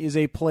McKinnon is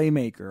a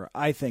playmaker,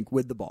 I think,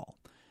 with the ball.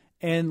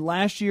 And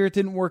last year it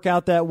didn't work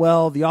out that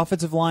well. The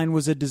offensive line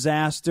was a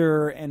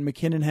disaster, and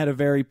McKinnon had a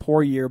very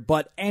poor year,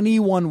 but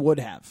anyone would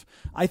have.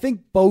 I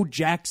think Bo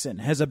Jackson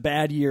has a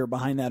bad year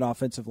behind that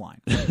offensive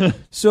line.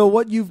 So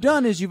what you've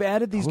done is you've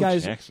added these Bo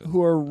guys Jackson.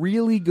 who are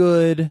really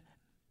good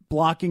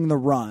blocking the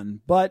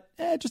run, but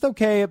just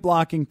okay at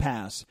blocking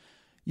pass.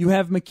 You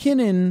have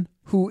McKinnon,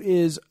 who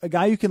is a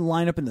guy you can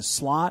line up in the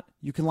slot.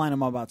 You can line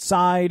him up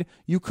outside.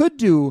 You could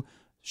do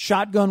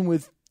shotgun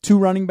with 2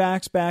 running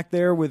backs back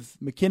there with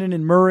McKinnon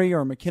and Murray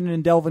or McKinnon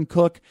and Delvin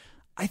Cook.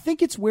 I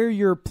think it's where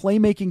your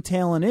playmaking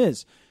talent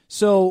is.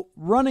 So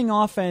running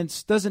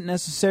offense doesn't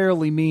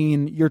necessarily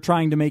mean you're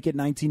trying to make it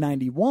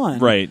 1991.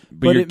 right,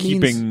 but you're it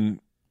means- keeping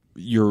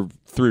your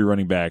 3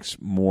 running backs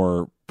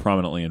more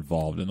prominently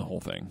involved in the whole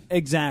thing.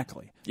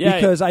 Exactly. Yeah,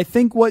 because I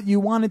think what you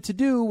wanted to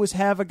do was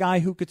have a guy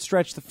who could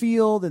stretch the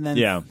field, and then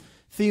Yeah.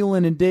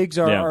 Thielen and Diggs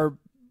are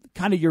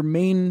kind of your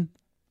main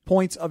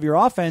points of your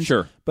offense.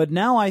 Sure. But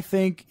now I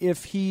think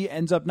if he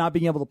ends up not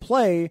being able to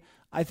play,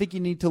 I think you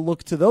need to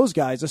look to those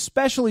guys,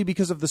 especially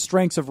because of the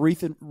strengths of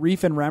Reef and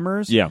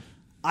Remmers. Yeah.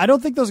 I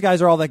don't think those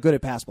guys are all that good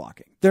at pass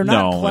blocking. They're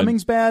not No,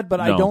 Clemmings bad, but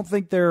I no. don't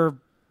think they're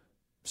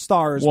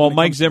stars. Well, when it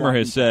Mike comes to Zimmer blocking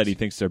has said pass. he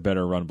thinks they're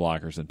better run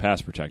blockers than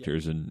pass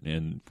protectors,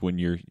 and when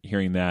you're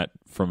hearing that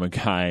from a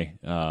guy,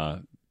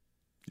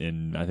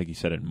 in I think he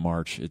said it in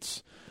March,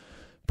 it's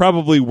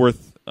probably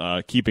worth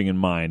keeping in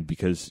mind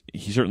because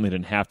he certainly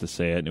didn't have to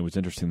say it, and it was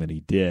interesting that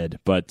he did.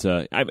 But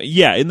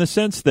in the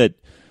sense that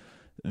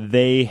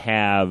they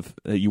have,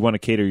 you want to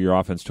cater your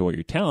offense to what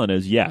your talent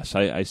is. Yes,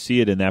 I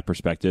see it in that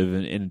perspective,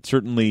 and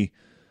certainly.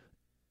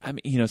 I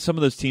mean, some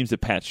of those teams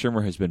that Pat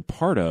Shurmur has been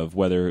part of,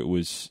 whether it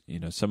was,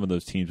 some of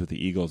those teams with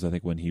the Eagles, I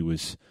think when he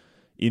was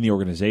in the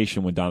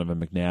organization, when Donovan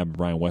McNabb and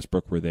Brian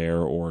Westbrook were there,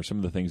 or some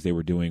of the things they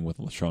were doing with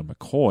LaShawn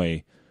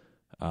McCoy,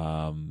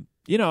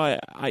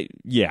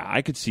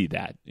 I could see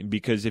that.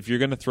 Because if you're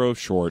going to throw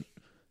short,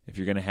 if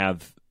you're going to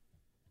have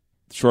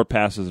short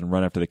passes and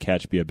run after the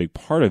catch be a big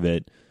part of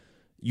it,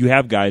 you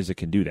have guys that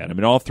can do that. I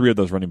mean, all 3 of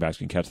those running backs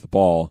can catch the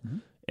ball,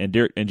 and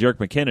Jerick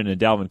McKinnon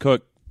and Dalvin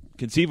Cook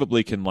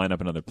conceivably can line up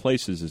in other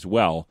places as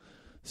well.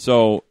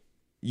 So,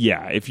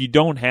 yeah, if you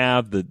don't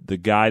have the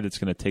guy that's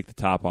going to take the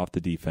top off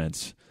the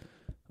defense,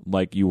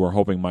 like you were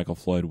hoping Michael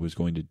Floyd was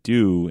going to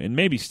do, and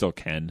maybe still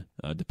can,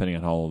 depending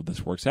on how all of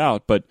this works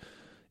out. But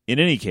in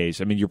any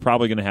case, I mean, you're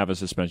probably going to have a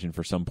suspension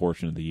for some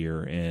portion of the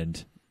year,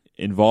 and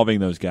involving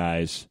those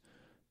guys,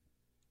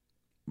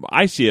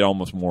 I see it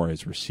almost more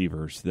as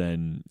receivers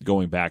than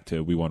going back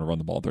to we want to run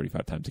the ball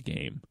 35 times a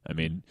game. I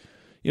mean,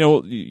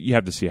 you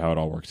have to see how it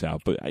all works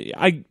out. But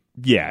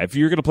yeah, if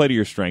you're going to play to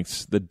your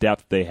strengths, the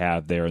depth they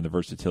have there and the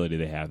versatility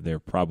they have there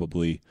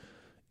probably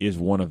is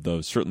one of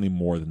those, certainly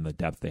more than the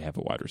depth they have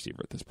at wide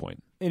receiver at this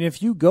point. And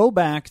if you go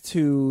back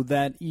to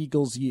that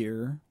Eagles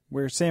year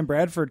where Sam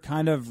Bradford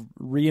kind of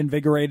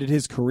reinvigorated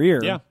his career,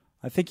 yeah.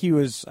 I think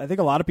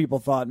a lot of people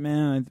thought,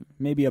 man,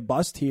 maybe a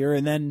bust here.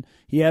 And then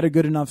he had a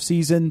good enough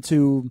season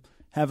to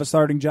have a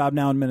starting job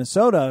now in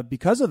Minnesota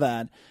because of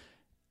that.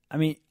 I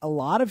mean, a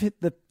lot of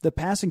the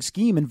passing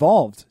scheme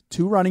involved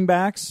 2 running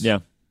backs,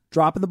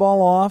 dropping the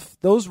ball off.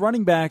 Those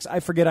running backs, I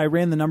forget, I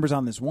ran the numbers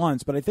on this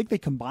once, but I think they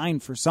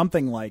combined for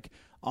something like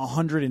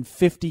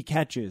 150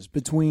 catches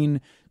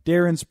between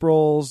Darren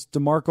Sproles,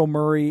 DeMarco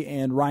Murray,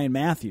 and Ryan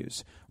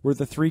Matthews were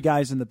the 3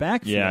 guys in the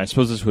backfield. Yeah, I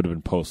suppose this would have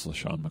been post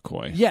LaShawn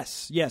McCoy.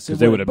 Yes. Because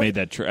they would have made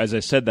that. As I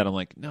said that, I'm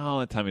like, no,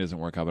 that timing doesn't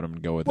work out, but I'm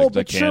going to go with it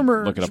because I can't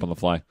look it up on the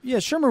fly. Yeah,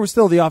 Shurmur was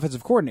still the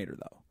offensive coordinator,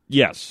 though.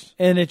 Yes.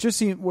 And it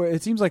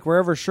seems like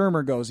wherever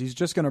Shurmur goes, he's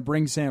just going to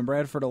bring Sam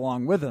Bradford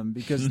along with him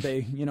because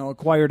they,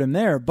 acquired him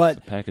there. But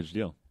it's a package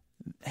deal.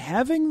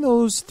 Having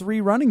those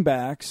 3 running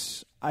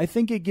backs, I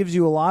think it gives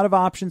you a lot of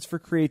options for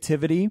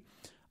creativity.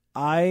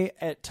 I,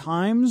 at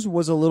times,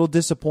 was a little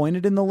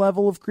disappointed in the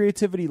level of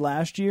creativity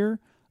last year,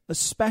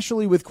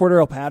 especially with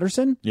Cordarrelle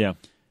Patterson. Yeah.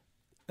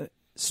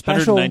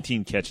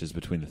 119 catches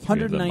between the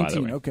 3 of them, by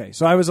the way. Okay.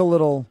 So I was a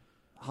little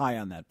high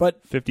on that.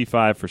 But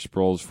 55 for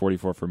Sproles,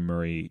 44 for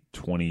Murray,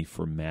 20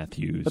 for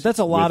Matthews. But that's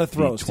a lot of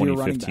throws to your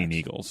running backs. 2015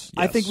 Eagles.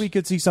 Yes. I think we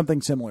could see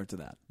something similar to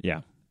that.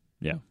 Yeah.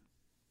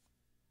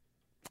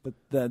 But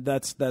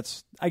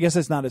that's I guess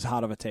it's not as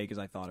hot of a take as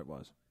I thought it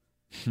was.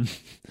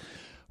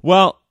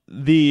 Well,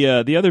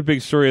 the other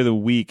big story of the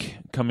week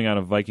coming out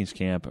of Vikings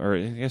camp, or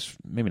I guess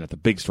maybe not the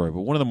big story,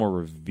 but one of the more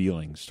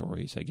revealing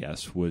stories, I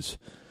guess, was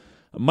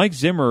Mike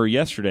Zimmer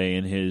yesterday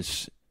in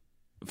his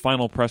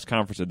final press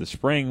conference of the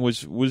spring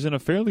was in a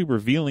fairly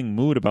revealing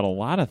mood about a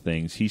lot of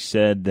things. He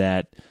said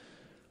that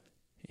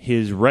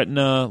his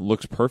retina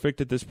looks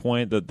perfect at this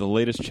point. The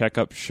latest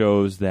checkup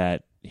shows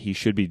that he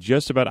should be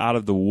just about out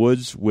of the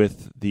woods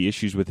with the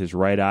issues with his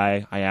right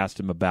eye. I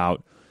asked him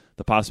about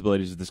the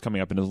possibilities of this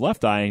coming up in his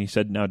left eye, and he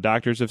said, now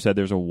doctors have said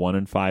there's a 1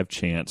 in 5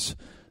 chance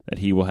that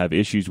he will have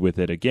issues with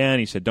it again.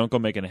 He said, don't go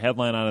making a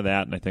headline out of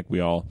that, and I think we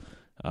all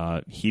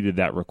heeded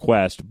that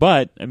request.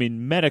 But, I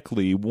mean,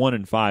 medically, 1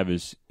 in 5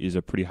 is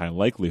a pretty high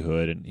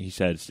likelihood, and he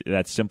said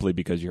that's simply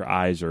because your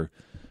eyes are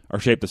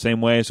shaped the same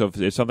way, so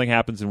if something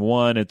happens in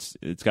one, it's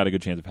got a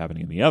good chance of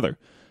happening in the other.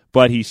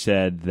 But he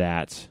said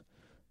that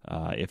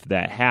if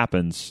that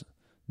happens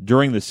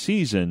during the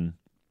season,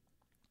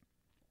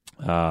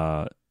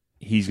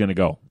 he's going to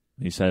go.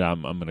 He said,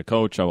 I'm going to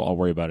coach. I'll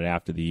worry about it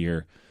after the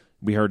year.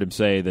 We heard him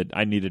say that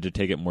I needed to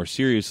take it more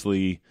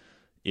seriously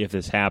if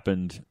this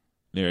happened,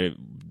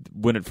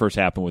 when it first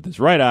happened with his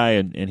right eye,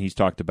 and he's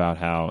talked about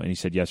how, and he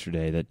said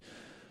yesterday that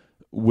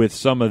with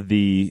some of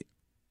the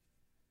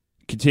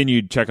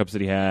continued checkups that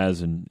he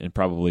has and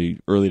probably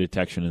early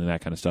detection and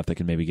that kind of stuff, they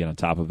can maybe get on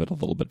top of it a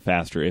little bit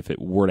faster if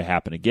it were to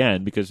happen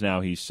again, because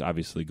now he's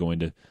obviously going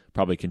to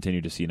probably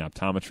continue to see an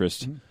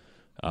optometrist,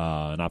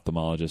 an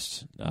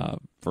ophthalmologist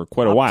for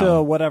quite a while.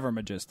 To whatever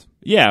magist.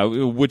 Yeah,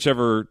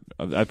 whichever.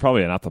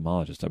 Probably an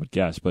ophthalmologist, I would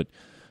guess. But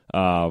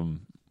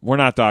we're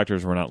not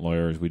doctors. We're not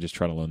lawyers. We just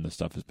try to learn this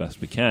stuff as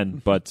best we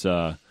can. But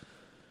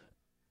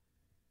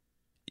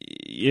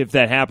if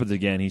that happens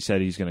again, he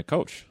said he's going to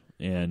coach.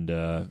 And,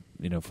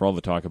 for all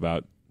the talk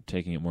about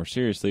taking it more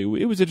seriously,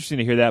 it was interesting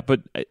to hear that.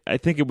 But I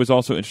think it was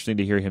also interesting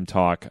to hear him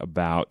talk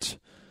about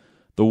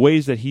the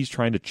ways that he's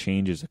trying to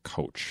change as a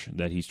coach,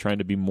 that he's trying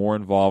to be more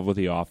involved with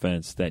the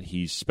offense, that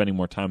he's spending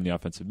more time in the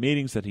offensive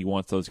meetings, that he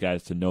wants those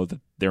guys to know that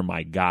they're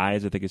my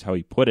guys, I think is how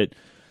he put it.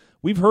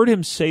 We've heard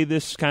him say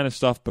this kind of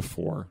stuff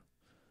before,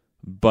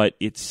 but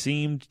it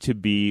seemed to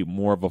be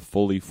more of a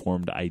fully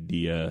formed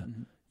idea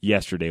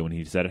yesterday when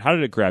he said it. How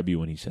did it grab you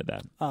when he said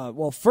that?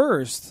 Well,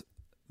 first,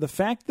 the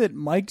fact that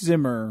Mike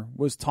Zimmer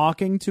was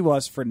talking to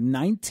us for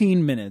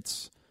 19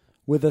 minutes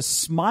with a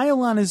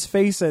smile on his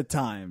face at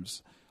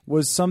times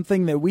was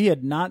something that we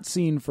had not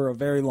seen for a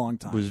very long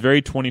time. It was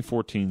very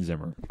 2014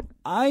 Zimmer.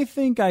 I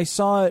think I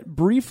saw it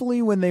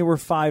briefly when they were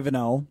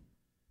 5-0.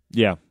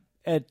 Yeah.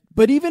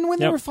 But even when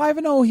they were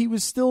 5-0, he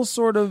was still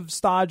sort of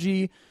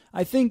stodgy.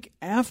 I think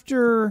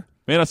after...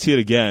 May not see it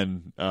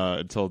again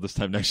until this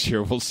time next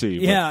year. We'll see.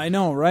 Yeah, I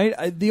know,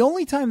 right? The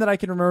only time that I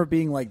can remember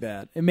being like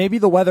that, and maybe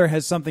the weather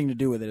has something to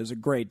do with it. It was a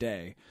great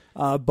day.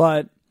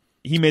 But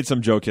he made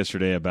some joke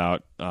yesterday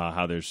about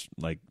how there's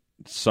like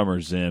summer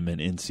Zim and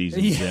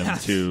in-season Zim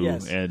too.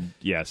 Yes. And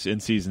yes,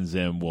 in-season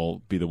Zim will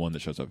be the one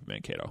that shows up at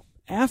Mankato.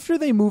 After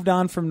they moved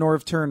on from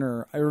Norv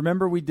Turner, I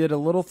remember we did a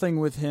little thing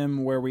with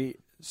him where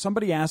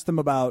somebody asked him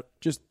about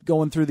just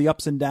going through the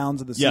ups and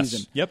downs of the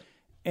season. Yep.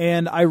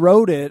 And I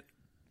wrote it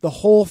the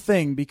whole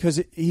thing,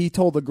 because he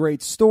told a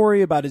great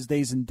story about his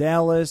days in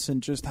Dallas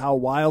and just how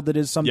wild it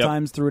is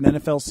sometimes through an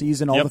NFL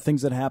season, all the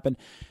things that happen.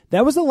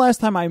 That was the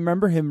last time I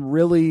remember him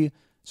really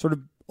sort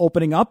of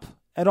opening up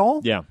at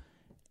all. Yeah.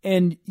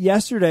 And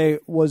yesterday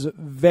was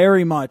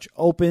very much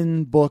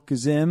open book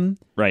Zim.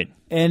 Right.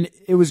 And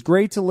it was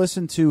great to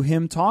listen to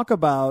him talk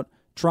about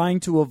trying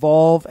to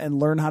evolve and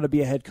learn how to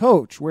be a head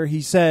coach, where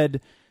he said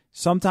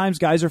sometimes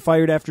guys are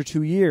fired after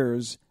 2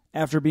 years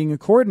after being a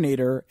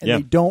coordinator, and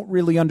they don't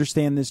really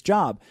understand this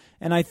job.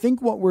 And I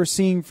think what we're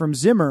seeing from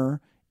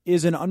Zimmer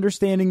is an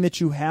understanding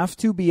that you have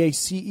to be a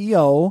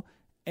CEO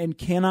and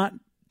cannot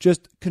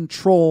just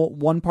control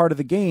one part of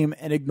the game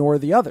and ignore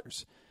the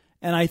others.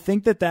 And I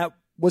think that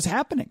was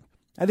happening.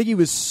 I think he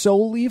was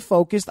solely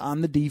focused on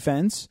the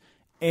defense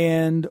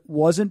and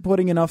wasn't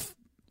putting enough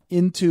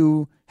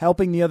into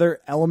helping the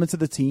other elements of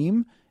the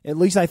team. At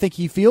least I think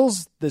he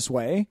feels this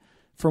way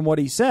from what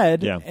he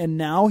said. Yeah. And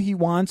now he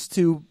wants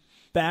to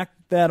back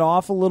that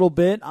off a little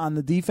bit on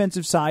the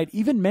defensive side,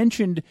 even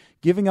mentioned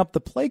giving up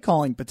the play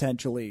calling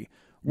potentially,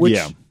 which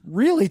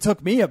really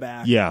took me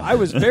aback. Yeah. I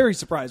was very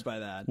surprised by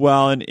that.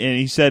 Well, and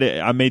he said,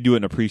 I may do it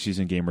in a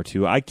preseason game or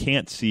two. I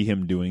can't see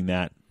him doing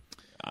that.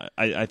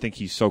 I think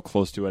he's so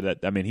close to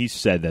it. He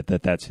said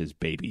that's his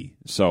baby.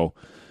 So,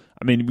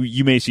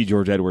 you may see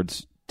George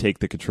Edwards take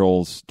the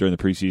controls during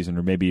the preseason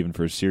or maybe even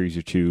for a series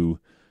or two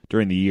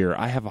during the year.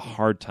 I have a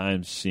hard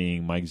time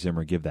seeing Mike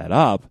Zimmer give that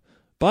up.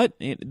 But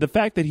the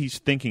fact that he's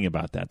thinking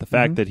about that, the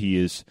fact that he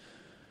is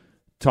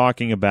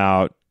talking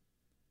about,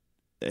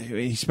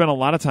 he spent a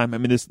lot of time.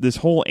 This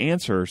whole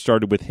answer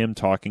started with him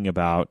talking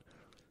about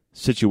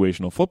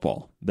situational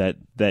football, that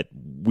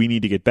we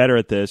need to get better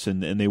at this,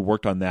 and they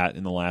worked on that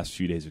in the last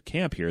few days of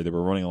camp here. They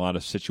were running a lot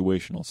of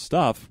situational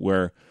stuff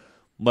where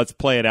let's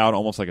play it out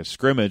almost like a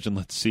scrimmage and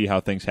let's see how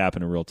things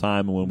happen in real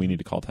time and when we need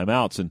to call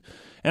timeouts.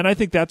 And I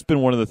think that's been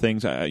one of the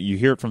things, you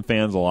hear it from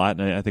fans a lot,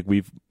 and I think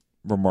we've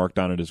remarked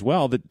on it as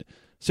well, that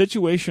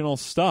situational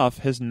stuff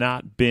has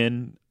not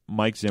been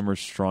Mike Zimmer's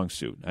strong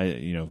suit.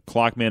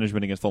 Clock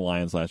management against the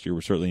Lions last year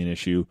was certainly an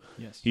issue.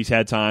 Yes. He's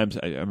had times.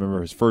 I remember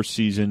his first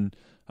season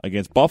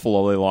against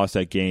Buffalo, they lost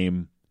that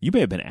game. You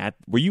may have been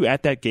were you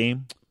at that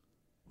game?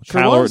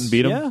 Sure Kyle was. Orton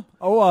beat him? Yeah.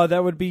 Oh,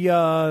 that would be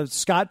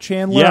Scott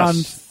Chandler on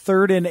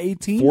 3rd and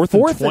 18? Fourth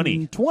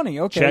and 20.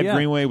 Okay, Chad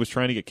Greenway was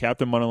trying to get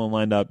Captain Munnerlyn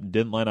lined up,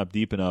 didn't line up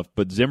deep enough,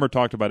 but Zimmer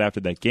talked about after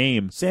that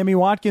game. Sammy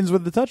Watkins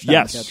with the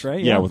touchdown catch,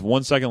 right? Yeah, with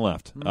 1 second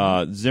left.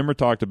 Zimmer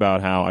talked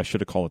about how I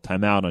should have called a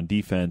timeout on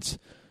defense,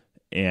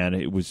 and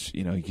it was,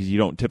 because you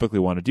don't typically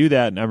want to do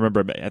that. And I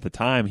remember at the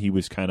time he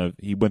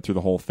went through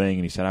the whole thing,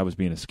 and he said I was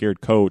being a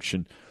scared coach,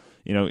 and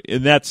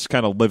and that's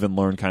kind of live and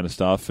learn kind of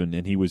stuff,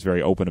 and he was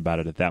very open about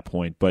it at that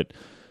point. But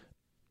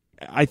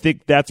I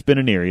think that's been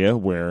an area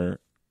where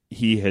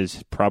he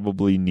has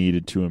probably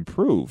needed to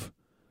improve,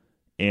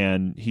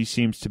 and he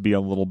seems to be a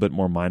little bit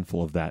more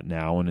mindful of that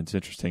now. And it's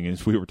interesting,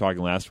 as we were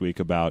talking last week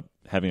about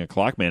having a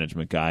clock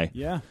management guy.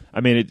 Yeah.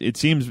 It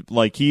seems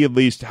like he, at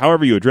least,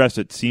 however you address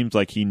it, seems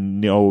like he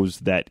knows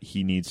that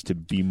he needs to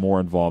be more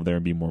involved there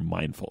and be more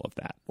mindful of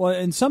that. Well,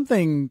 and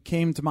something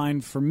came to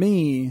mind for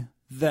me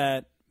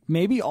that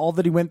maybe all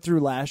that he went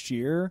through last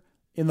year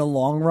in the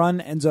long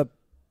run ends up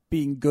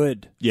being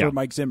good for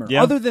Mike Zimmer.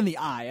 Yeah. Other than the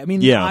eye.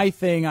 The eye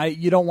thing,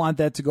 you don't want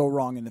that to go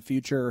wrong in the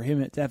future or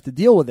him to have to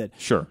deal with it.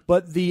 Sure.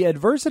 But the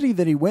adversity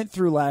that he went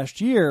through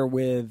last year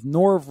with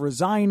Norv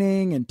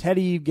resigning and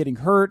Teddy getting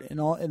hurt and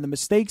the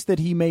mistakes that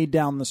he made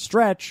down the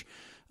stretch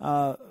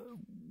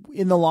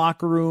in the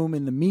locker room,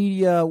 in the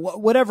media,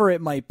 whatever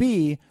it might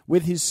be,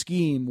 with his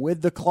scheme,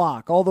 with the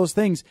clock, all those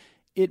things,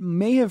 it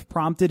may have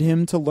prompted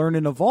him to learn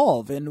and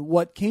evolve. And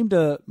what came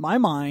to my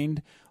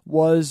mind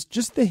was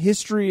just the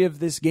history of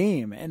this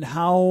game and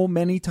how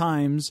many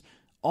times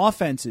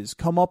offenses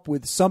come up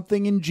with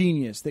something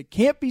ingenious that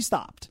can't be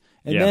stopped.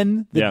 And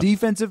then the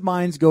defensive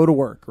minds go to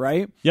work,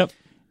 right? Yep.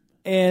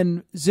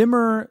 And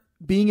Zimmer,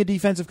 being a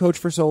defensive coach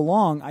for so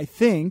long, I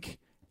think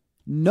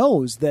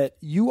knows that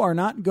you are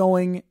not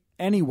going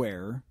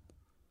anywhere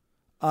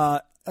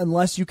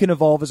unless you can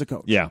evolve as a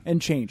coach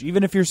and change,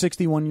 even if you're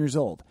 61 years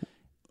old.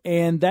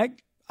 And that,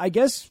 I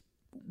guess,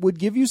 would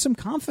give you some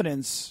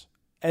confidence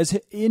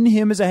in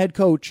him as a head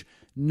coach,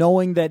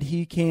 knowing that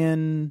he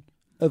can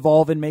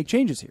evolve and make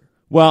changes here.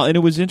 Well, and it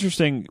was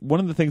interesting.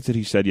 One of the things that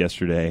he said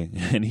yesterday,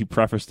 and he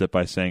prefaced it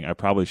by saying, I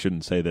probably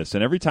shouldn't say this.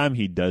 And every time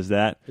he does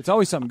that, it's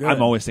always something good.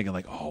 I'm always thinking,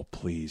 oh,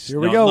 please. Here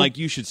we go.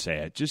 You should say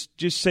it.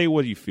 Just say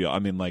what you feel.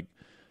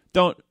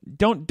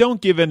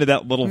 Don't give in to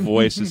that little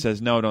voice that says,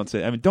 no, don't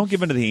say it. Don't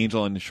give in to the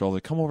angel on the shoulder.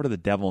 Come over to the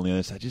devil on the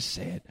other side. Just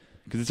say it.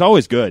 Because it's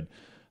always good.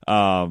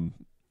 And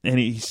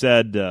he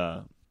said,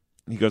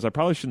 he goes, I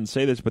probably shouldn't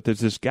say this, but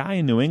there's this guy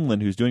in New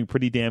England who's doing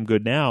pretty damn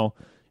good now,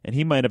 and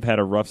he might have had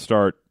a rough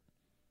start,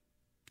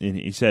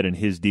 he said, in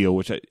his deal,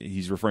 which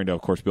he's referring to,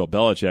 of course, Bill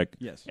Belichick,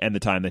 and the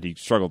time that he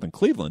struggled in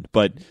Cleveland.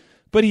 But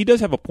he does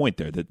have a point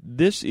there, that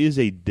this is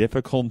a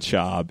difficult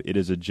job. It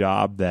is a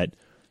job that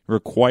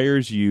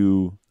requires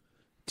you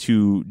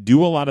to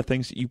do a lot of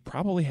things that you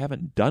probably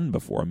haven't done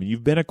before. I mean,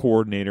 you've been a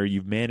coordinator,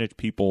 you've managed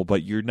people,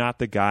 but you're not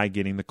the guy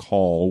getting the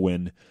call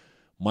when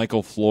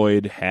Michael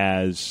Floyd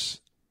has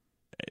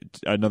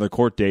another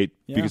court date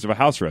because of a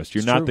house arrest.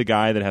 You're not the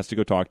guy that has to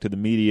go talk to the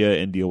media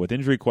and deal with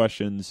injury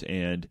questions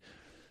and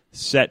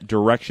set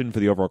direction for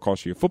the overall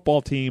course of your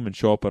football team and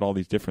show up at all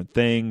these different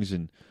things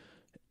and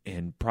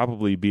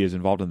probably be as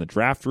involved in the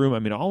draft room. I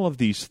mean, all of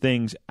these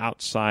things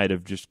outside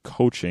of just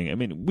coaching. I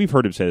mean, we've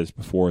heard him say this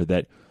before,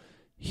 that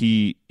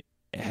he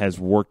has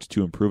worked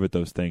to improve at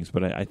those things.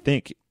 But I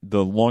think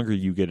the longer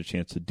you get a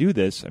chance to do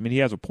this, I mean, he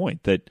has a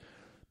point that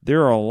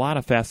there are a lot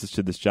of facets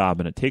to this job,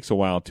 and it takes a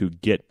while to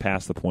get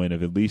past the point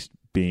of at least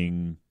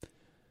being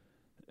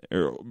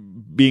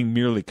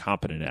merely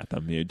competent at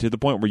them. To the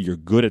point where you're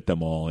good at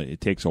them all, it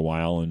takes a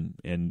while.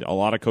 And a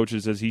lot of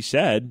coaches, as he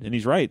said, and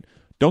he's right,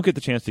 don't get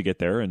the chance to get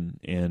there,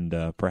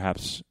 and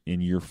perhaps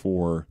in year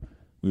 4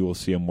 we will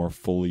see a more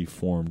fully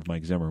formed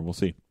Mike Zimmer. We'll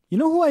see. You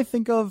know who I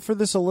think of for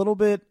this a little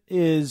bit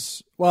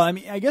is, well, I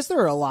mean, I guess there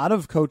are a lot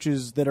of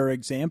coaches that are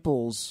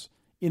examples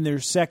in their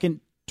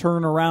second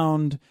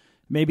turnaround,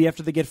 maybe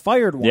after they get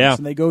fired once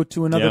and they go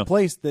to another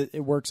place that it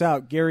works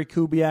out. Gary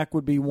Kubiak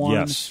would be one.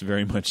 Yes,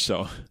 very much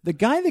so. The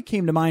guy that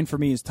came to mind for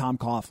me is Tom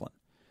Coughlin.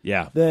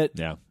 Yeah.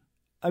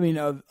 I mean,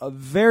 a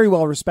very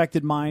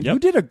well-respected mind who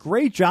did a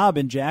great job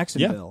in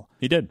Jacksonville. Yeah,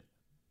 he did.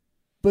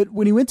 But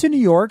when he went to New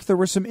York, there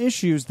were some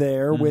issues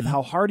there with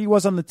how hard he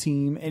was on the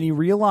team, and he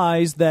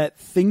realized that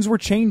things were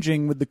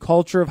changing with the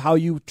culture of how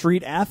you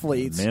treat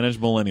athletes. Manage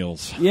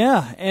millennials.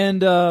 Yeah,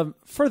 and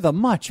for the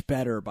much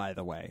better, by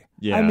the way.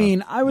 Yeah. I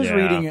mean, I was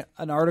reading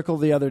an article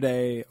the other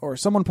day, or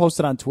someone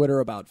posted on Twitter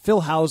about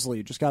Phil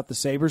Housley just got the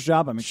Sabres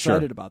job. I'm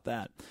excited about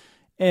that.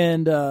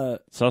 And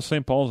South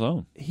St. Paul's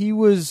own. He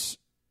was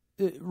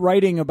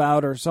writing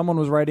about, or someone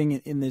was writing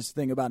in this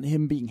thing about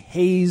him being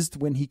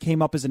hazed when he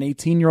came up as an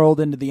 18-year-old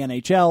into the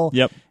NHL.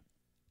 Yep.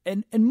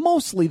 And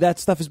mostly that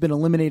stuff has been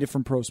eliminated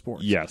from pro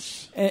sports.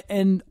 Yes.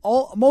 And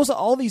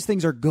all these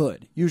things are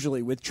good,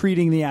 usually, with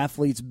treating the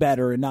athletes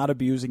better and not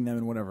abusing them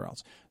and whatever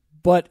else.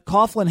 But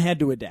Coughlin had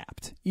to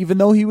adapt. Even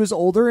though he was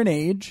older in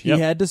age, he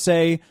had to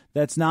say,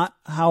 that's not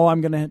how I'm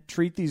going to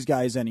treat these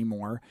guys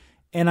anymore.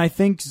 And I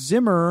think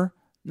Zimmer,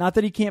 not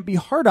that he can't be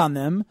hard on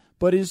them,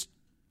 but is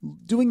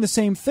doing the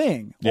same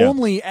thing,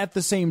 only at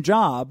the same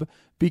job,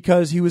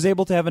 because he was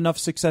able to have enough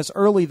success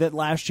early that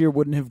last year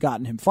wouldn't have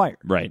gotten him fired.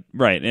 Right.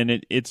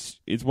 And it's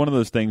one of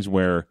those things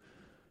where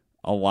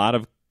a lot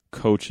of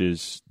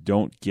coaches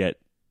don't get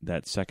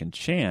that second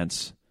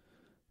chance,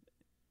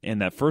 and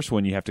that first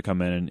one you have to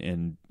come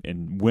in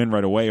and win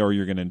right away, or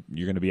you're gonna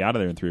be out of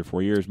there in 3 or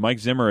 4 years. Mike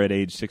Zimmer at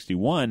age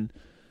 61,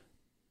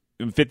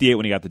 58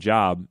 when he got the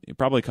job, he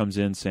probably comes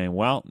in saying,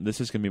 well,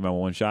 this is going to be my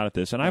one shot at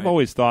this. And I've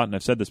always thought, and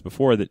I've said this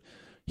before, that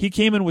he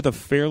came in with a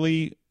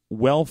fairly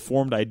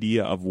well-formed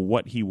idea of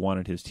what he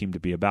wanted his team to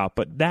be about.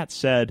 But that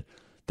said,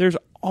 there's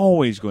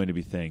always going to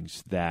be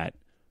things that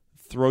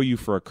throw you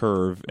for a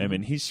curve. I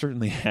mean, he's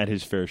certainly had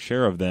his fair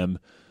share of them.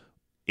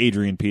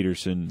 Adrian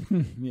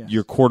Peterson,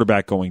 your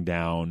quarterback going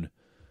down,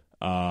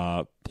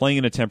 playing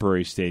in a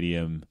temporary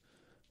stadium,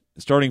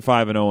 starting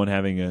 5-0 and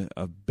having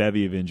a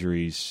bevy of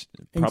injuries,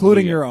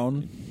 including your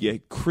own. Yeah,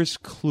 Chris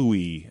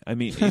Kluwe. I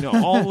mean,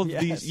 all of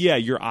these. Yeah,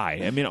 your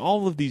eye. I mean,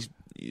 all of these,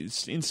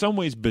 in some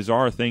ways,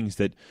 bizarre things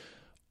that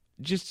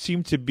just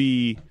seem to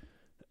be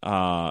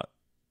par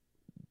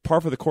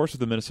for the course of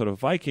the Minnesota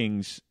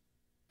Vikings.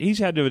 He's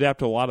had to adapt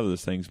to a lot of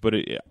those things, but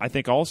I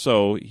think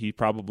also he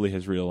probably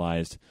has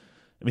realized.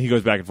 I mean, he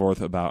goes back and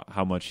forth about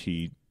how much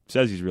he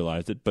says he's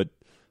realized it, but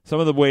some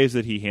of the ways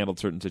that he handled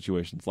certain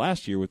situations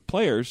last year with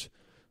players,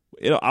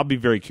 I'll be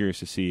very curious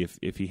to see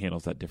if he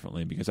handles that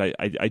differently, because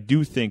I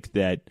do think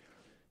that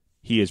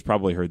he has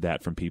probably heard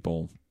that from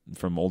people,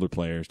 from older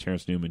players,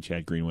 Terrence Newman,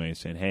 Chad Greenway,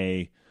 saying,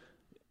 hey,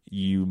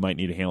 you might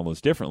need to handle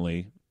this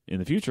differently in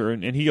the future.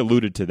 And he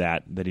alluded to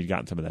that he'd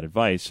gotten some of that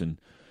advice. And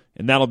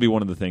that'll be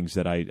one of the things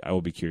that I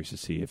will be curious to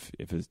see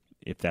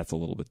if that's a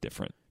little bit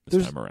different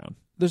this time around.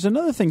 There's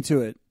another thing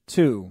to it,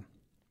 too.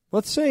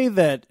 Let's say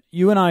that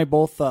you and I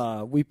both,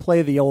 we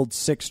play the old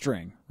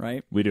 6-string,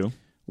 right? We do.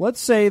 Let's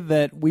say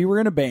that we were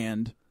in a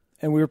band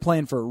and we were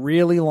playing for a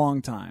really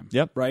long time.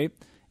 Yep. Right?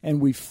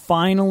 And we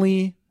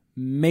finally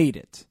made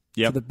it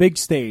to the big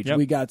stage. Yep.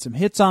 We got some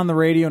hits on the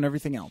radio and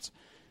everything else.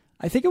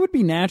 I think it would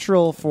be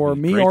natural for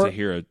me great to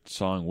hear a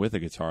song with a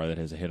guitar that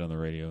has a hit on the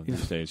radio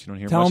these days. You don't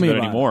hear Tell much me of it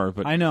about anymore. It.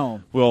 But I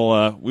know.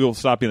 We'll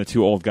stop being the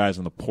two old guys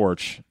on the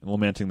porch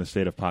lamenting the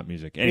state of pop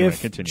music. Anyway,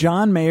 if continue.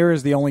 John Mayer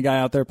is the only guy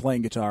out there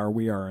playing guitar,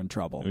 we are in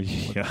trouble.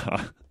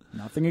 Yeah.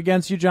 Nothing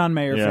against you John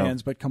Mayer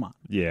fans, but come on.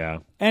 Yeah.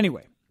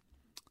 Anyway,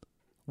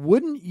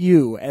 wouldn't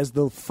you, as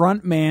the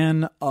front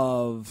man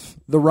of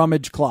the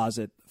Rummage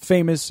Closet,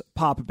 famous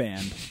pop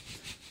band,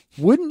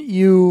 wouldn't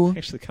you... I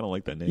actually kind of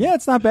like that name. Yeah,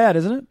 it's not bad,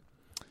 isn't it?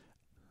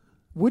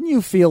 Wouldn't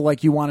you feel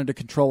like you wanted to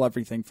control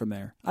everything from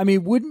there? I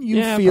mean, wouldn't you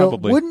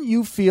probably. Wouldn't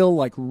you feel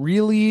like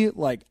really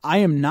like I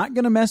am not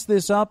going to mess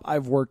this up?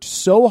 I've worked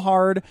so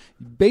hard.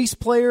 Bass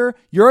player,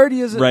 your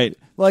idea is right.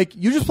 Like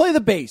you just play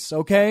the bass,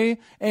 okay?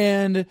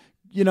 And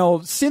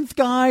synth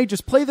guy,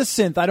 just play the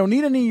synth. I don't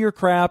need any of your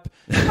crap.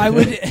 I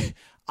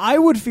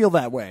would feel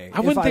that way. I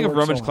wouldn't think of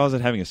Rummage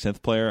Closet having a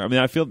synth player. I mean,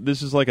 I feel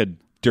this is like a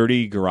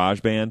dirty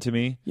garage band to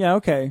me. Yeah,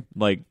 okay.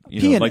 Like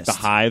like the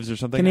Hives or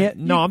something.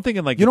 I'm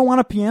thinking like you don't want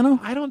a piano.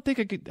 I don't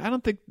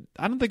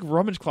think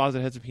Rummage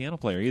Closet has a piano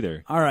player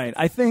either. All right,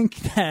 I think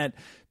that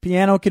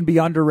piano can be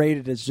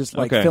underrated as just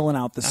like filling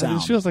out the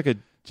sound. It feels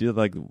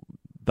like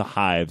the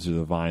Hives or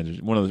the Vines,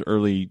 or one of those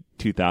early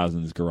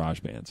 2000s garage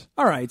bands.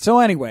 All right, so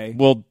anyway,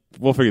 we'll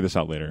figure this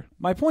out later.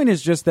 My point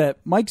is just that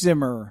Mike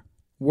Zimmer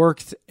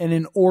worked an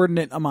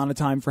inordinate amount of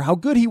time for how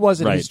good he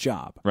was at his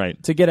job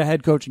to get a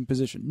head coaching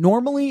position.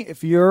 Normally,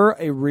 if you're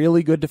a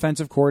really good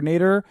defensive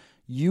coordinator,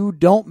 you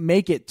don't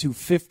make it to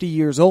 50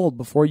 years old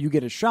before you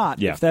get a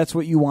shot if that's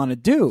what you want to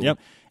do. Yep.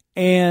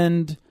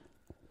 And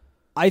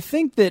I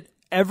think that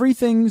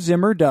everything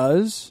Zimmer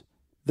does,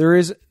 there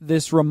is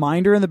this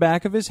reminder in the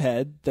back of his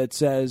head that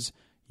says,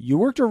 you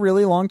worked a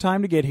really long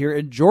time to get here,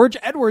 and George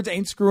Edwards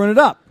ain't screwing it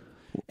up.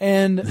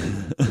 And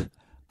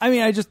I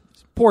mean,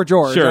 poor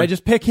George. Sure. I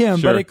just pick him,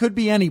 Sure. but it could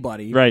be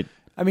anybody. Right.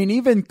 I mean,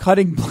 even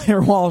cutting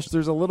Blair Walsh,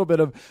 there's a little bit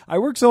of, I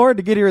worked so hard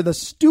to get here. The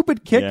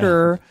stupid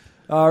kicker,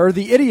 or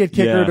the idiot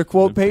kicker, to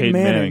quote Peyton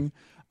Manning,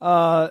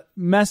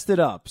 messed it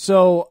up.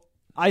 So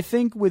I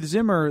think with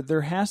Zimmer,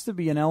 there has to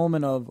be an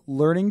element of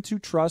learning to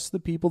trust the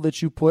people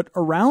that you put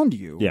around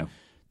you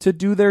to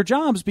do their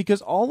jobs,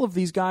 because all of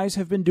these guys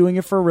have been doing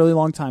it for a really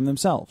long time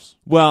themselves.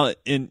 Well,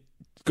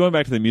 going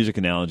back to the music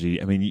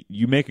analogy, I mean,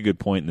 you make a good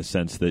point in the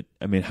sense that,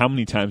 I mean, how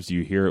many times do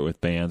you hear it with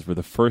bands where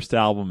the first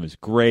album is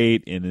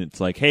great and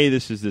it's like, hey,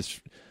 this is this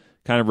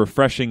kind of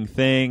refreshing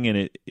thing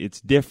and it's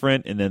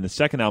different, and then the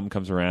second album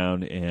comes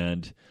around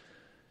and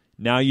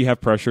now you have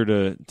pressure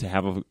to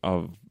have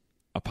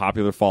a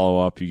popular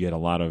follow-up. You get a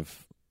lot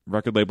of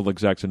record label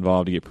execs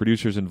involved, you get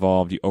producers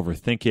involved, you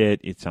overthink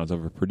it sounds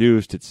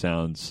overproduced, it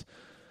sounds,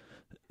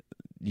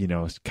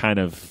 it's kind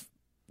of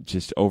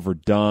just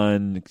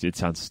overdone. It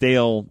sounds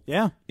stale.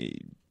 Yeah.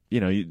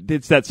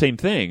 It's that same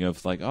thing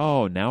of like,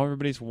 oh, now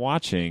everybody's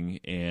watching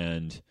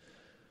and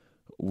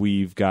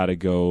we've got to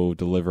go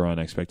deliver on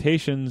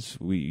expectations.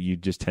 You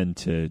just tend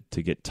to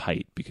get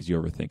tight because you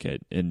overthink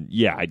it. And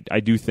yeah, I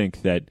do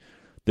think that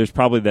there's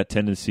probably that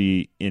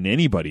tendency in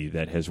anybody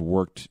that has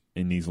worked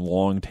in these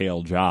long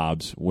tail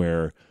jobs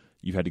where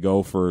you've had to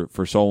go for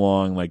so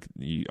long, like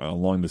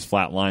along this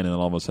flat line, and then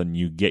all of a sudden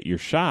you get your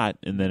shot,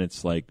 and then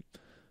it's like,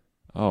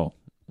 oh,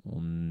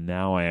 well,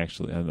 now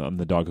I'm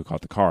the dog who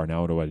caught the car.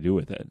 Now what do I do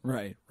with it?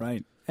 Right.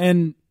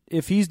 And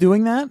if he's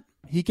doing that,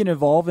 he can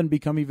evolve and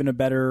become even a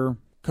better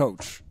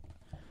coach.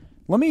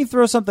 Let me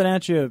throw something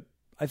at you.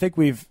 I think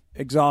we've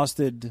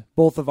exhausted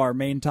both of our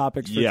main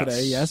topics for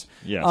today. Yes.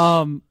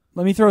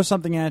 Let me throw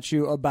something at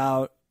you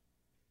about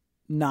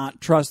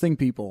not trusting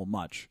people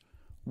much.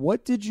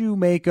 What did you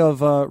make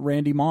of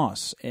Randy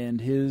Moss and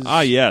his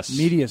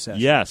media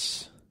session?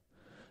 Yes.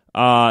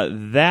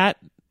 That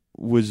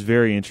was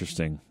very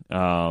interesting.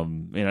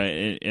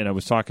 And I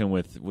was talking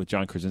with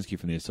John Krasinski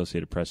from the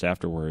Associated Press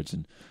afterwards,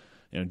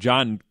 and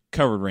John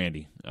covered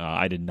Randy.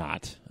 I did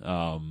not.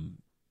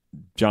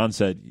 John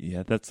said,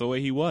 yeah, that's the way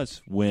he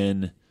was.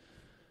 When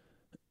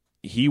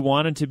he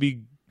wanted to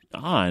be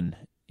on,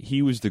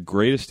 he was the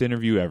greatest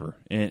interview ever.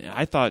 And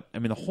I thought,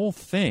 the whole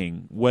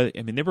thing,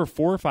 there were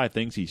 4 or 5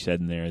 things he said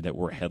in there that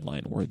were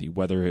headline worthy,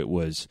 whether it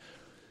was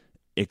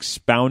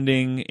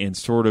expounding and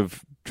sort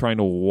of trying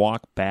to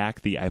walk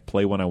back the I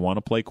play when I want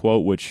to play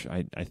quote, which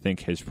I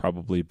think has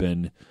probably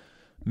been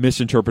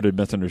misinterpreted,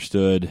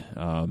 misunderstood,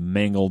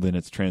 mangled in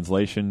its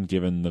translation,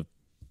 given the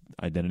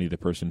identity of the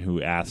person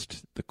who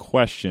asked the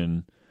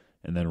question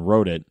and then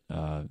wrote it.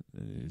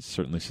 Is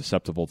certainly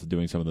susceptible to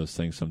doing some of those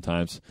things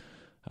sometimes.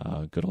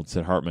 Good old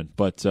Sid Hartman.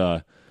 But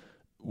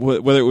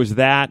whether it was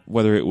that,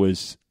 whether it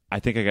was, I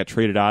think I got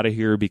traded out of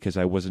here because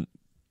I wasn't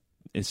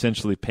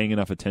essentially paying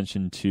enough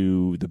attention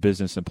to the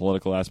business and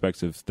political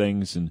aspects of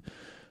things, and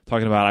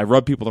talking about I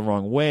rubbed people the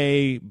wrong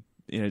way.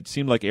 It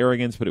seemed like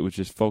arrogance, but it was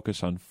just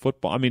focus on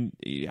football. I mean,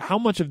 how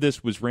much of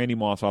this was Randy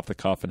Moss off the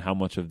cuff, and how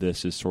much of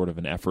this is sort of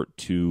an effort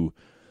to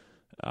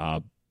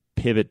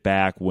pivot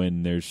back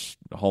when there's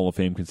Hall of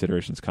Fame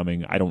considerations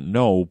coming? I don't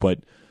know, but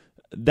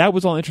that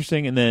was all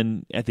interesting. And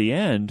then at the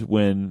end,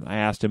 when I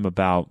asked him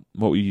about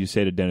what would you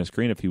say to Dennis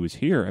Green if he was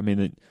here,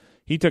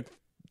 he took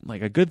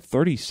like a good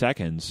 30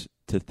 seconds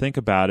to think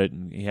about it,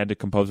 and he had to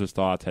compose his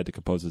thoughts, had to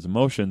compose his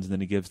emotions, and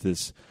then he gives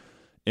this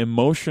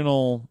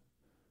emotional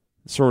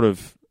sort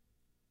of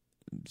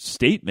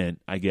statement,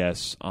 I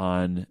guess,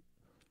 on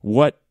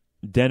what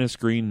Dennis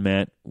Green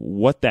meant,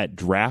 what that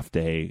draft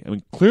day,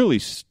 clearly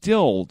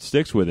still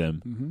sticks with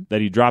him that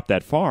he dropped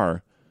that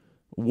far,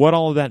 what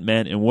all of that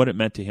meant and what it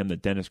meant to him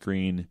that Dennis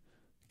Green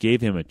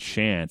gave him a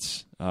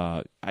chance.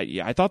 I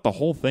thought the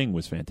whole thing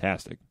was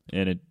fantastic,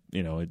 and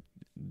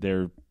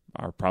there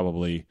are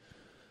probably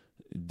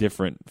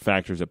different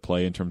factors at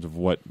play in terms of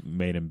what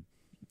made him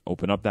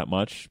open up that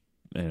much.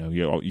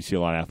 You see a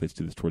lot of athletes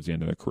do this towards the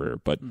end of their career,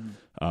 but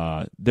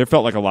there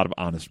felt like a lot of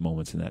honest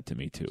moments in that to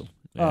me too.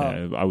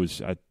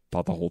 I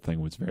thought the whole thing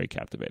was very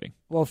captivating.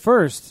 Well,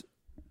 first,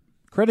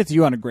 Credit to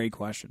you on a great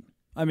question.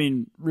 I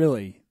mean,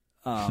 really.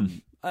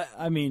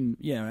 I mean,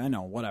 yeah, I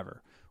know,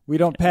 whatever. We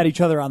don't pat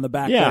each other on the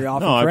back very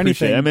often for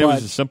anything. I mean, it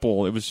was a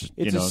simple. It was.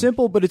 It's a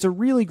simple, but it's a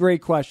really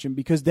great question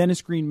because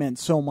Dennis Green meant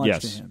so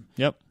much to him.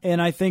 Yep.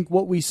 And I think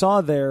what we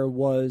saw there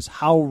was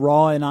how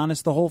raw and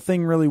honest the whole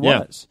thing really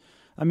was.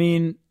 I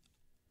mean,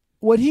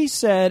 what he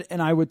said,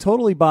 and I would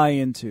totally buy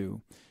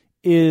into,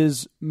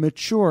 is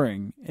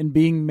maturing and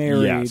being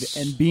married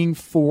and being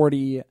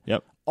 40.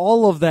 Yep.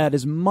 All of that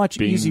is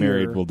much easier. Being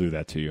married will do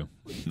that to you.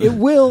 It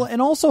will,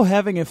 and also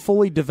having a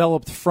fully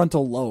developed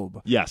frontal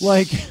lobe. Yes.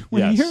 Like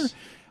when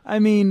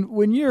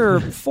you're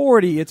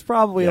 40, it's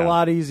probably a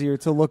lot easier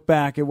to look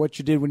back at what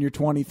you did when you're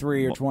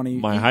 23 or 20.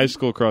 My high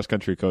school cross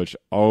country coach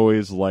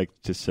always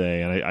liked to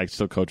say, and I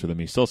still coach with him.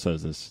 He still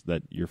says this,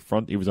 that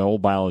he was an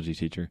old biology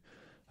teacher.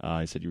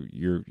 He said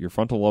your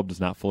frontal lobe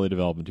does not fully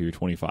develop until you're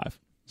 25.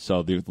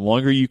 So the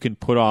longer you can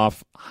put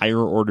off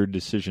higher order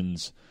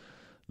decisions,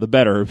 the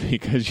better,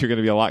 because you're going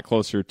to be a lot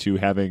closer to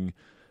having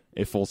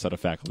a full set of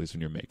faculties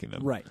when you're making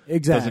them. Right,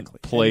 exactly. It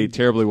doesn't play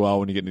terribly well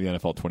when you get into the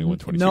NFL 21,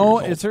 22 No,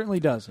 years old. it certainly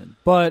doesn't.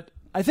 But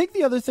I think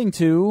the other thing,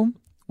 too,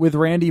 with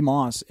Randy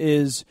Moss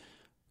is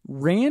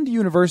Rand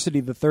University,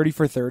 the 30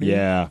 for 30.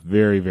 Yeah,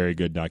 very, very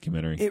good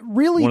documentary. It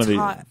really one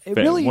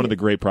of the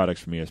great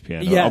products from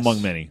ESPN,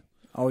 among many.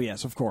 Oh,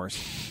 yes, of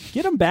course.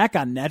 Get him back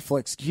on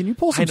Netflix. Can you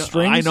pull some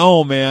strings? I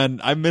know,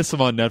 man. I miss him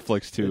on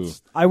Netflix, too.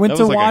 I went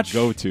to watch. A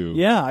go-to.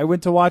 Yeah, I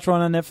went to watch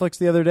one on Netflix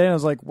the other day, and I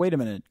was like, wait a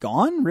minute,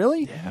 gone?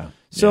 Really? Yeah.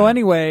 So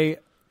anyway,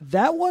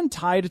 that one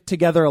tied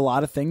together a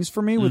lot of things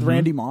for me with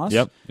Randy Moss.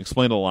 Yep,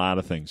 explained a lot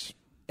of things.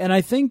 And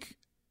I think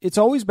it's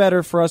always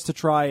better for us to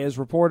try as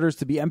reporters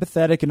to be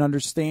empathetic and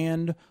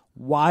understand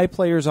why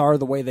players are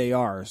the way they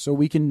are so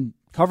we can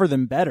cover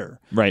them better.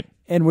 Right.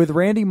 And with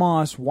Randy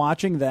Moss,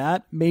 watching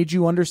that made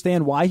you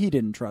understand why he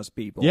didn't trust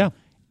people. Yeah.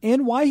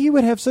 And why he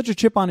would have such a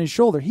chip on his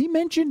shoulder. He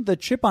mentioned the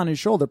chip on his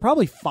shoulder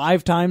probably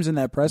 5 times in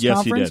that press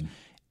conference. Yes, he did.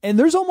 And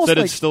there's almost Said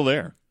it's still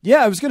there.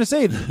 Yeah, I was going to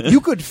say,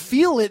 you could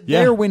feel it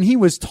there when he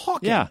was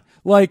talking. Yeah.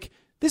 Like,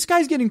 this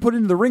guy's getting put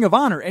into the Ring of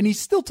Honor, and he's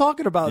still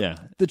talking about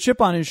the chip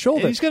on his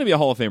shoulder. And he's going to be a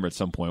Hall of Famer at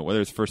some point, whether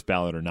it's first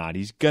ballot or not.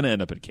 He's going to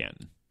end up at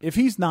Canton. If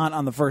he's not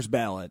on the first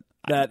ballot,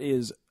 that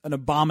is an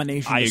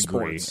abomination to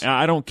sports.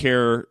 I don't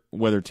care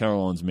whether Taylor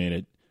Owens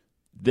made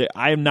it.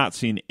 I have not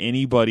seen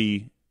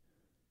anybody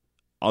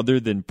other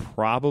than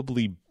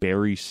probably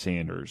Barry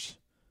Sanders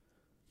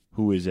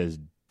who is as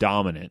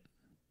dominant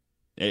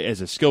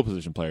as a skill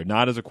position player,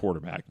 not as a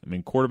quarterback. I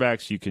mean,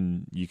 quarterbacks, you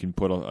can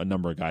put a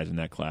number of guys in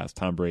that class.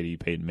 Tom Brady,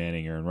 Peyton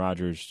Manning, Aaron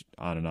Rodgers,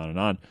 on and on and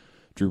on,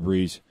 Drew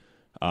Brees.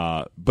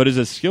 But as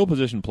a skill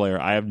position player,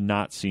 I have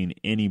not seen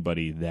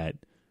anybody that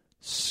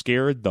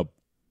scared the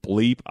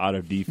bleep out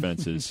of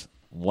defenses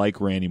like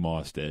Randy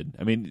Moss did.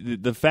 I mean,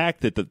 the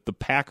fact that the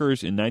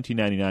Packers in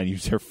 1999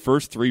 used their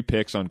first 3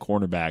 picks on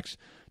cornerbacks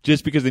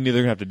just because they knew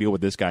they're going to have to deal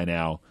with this guy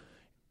now,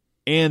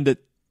 and that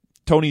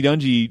Tony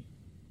Dungy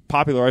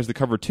popularized the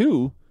cover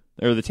 2,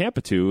 or the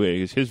Tampa 2,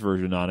 is his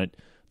version on it,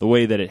 the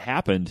way that it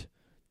happened,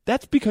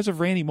 that's because of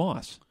Randy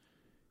Moss.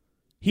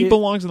 He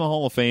belongs in the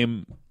Hall of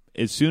Fame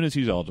as soon as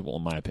he's eligible,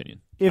 in my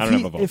opinion.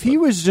 If he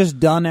was just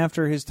done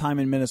after his time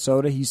in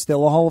Minnesota, he's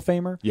still a Hall of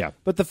Famer. Yeah.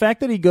 But the fact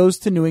that he goes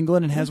to New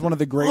England and has one of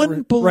the great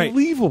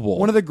unbelievable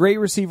one of the great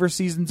receiver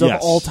seasons of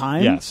all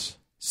time. Yes.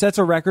 Sets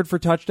a record for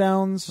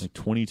touchdowns. Like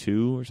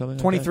 22 or something.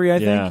 23,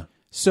 like that? I think.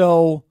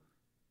 So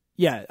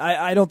yeah,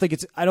 I don't think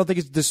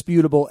it's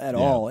disputable at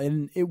all.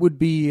 And it would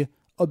be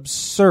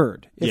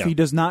absurd if he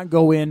does not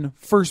go in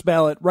first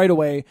ballot right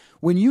away.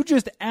 When you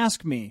just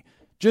ask me,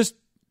 just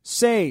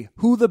say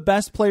who the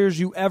best players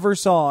you ever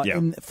saw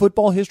in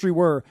football history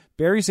were.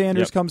 Barry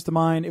Sanders comes to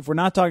mind. If we're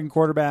not talking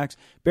quarterbacks,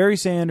 Barry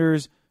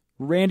Sanders,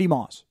 Randy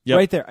Moss,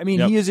 right there. I mean,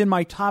 he is in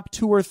my top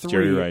 2 or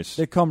 3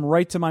 that come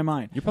right to my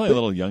mind. You're probably a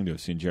little young to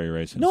have seen Jerry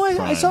Rice. No,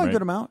 I saw a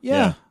good amount.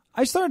 Yeah.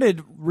 I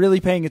started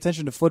really paying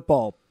attention to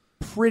football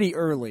pretty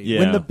early.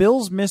 When the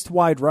Bills missed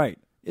wide right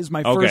is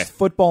my first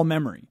football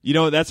memory. You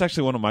know, that's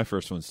actually one of my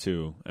first ones,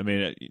 too. I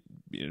mean,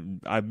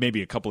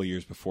 maybe a couple of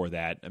years before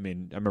that. I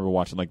mean, I remember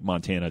watching like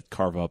Montana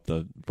carve up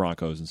the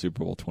Broncos in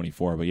Super Bowl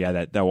 24. But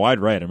yeah, that wide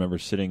right, I remember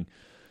sitting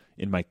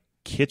in my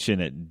kitchen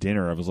at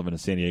dinner. I was living in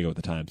San Diego at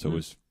the time, so it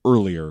was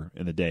earlier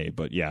in the day.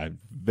 But yeah,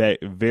 I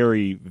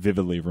very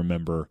vividly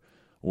remember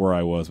where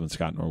I was when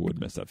Scott Norwood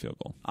missed that field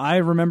goal. I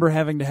remember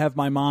having to have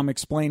my mom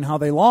explain how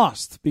they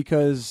lost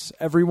because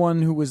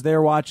everyone who was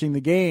there watching the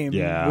game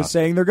was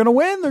saying they're going to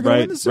win. They're going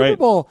to win the Super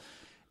Bowl.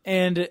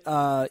 And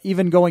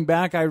even going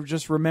back, I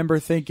just remember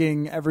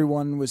thinking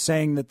everyone was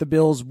saying that the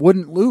Bills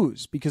wouldn't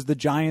lose because the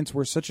Giants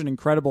were such an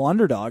incredible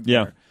underdog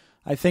there.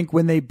 I think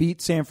when they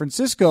beat San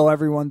Francisco,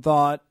 everyone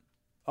thought,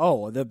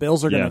 oh, the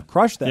Bills are going to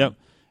crush them. Yep.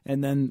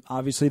 And then,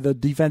 obviously, the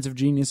defensive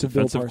genius of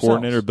Bill Parcells.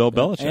 Coordinator Bill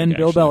Belichick. And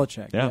Bill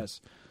Belichick, yes.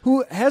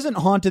 Who hasn't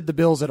haunted the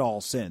Bills at all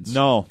since.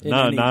 No,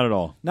 not at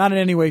all. Not in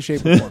any way,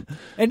 shape, or form.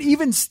 And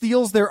even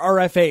steals their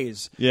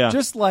RFAs. Yeah.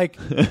 Just like,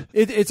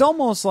 it's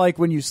almost like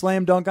when you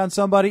slam dunk on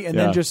somebody and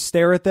then just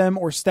stare at them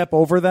or step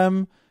over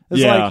them.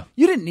 It's like,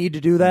 you didn't need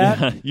to do that.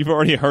 Yeah, you've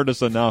already hurt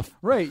us enough.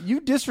 Right.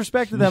 You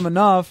disrespected them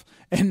enough,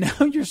 and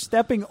now you're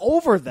stepping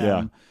over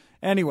them.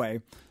 Yeah.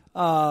 Anyway,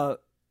 I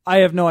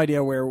have no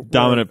idea where.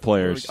 Dominant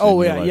players.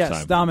 Oh, yeah,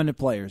 yes. Dominant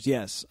players,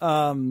 yes.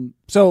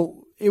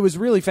 So it was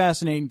really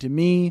fascinating to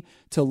me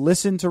to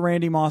listen to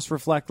Randy Moss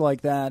reflect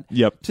like that.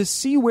 Yep. To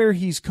see where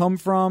he's come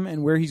from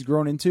and where he's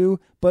grown into,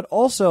 but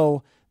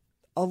also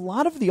a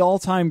lot of the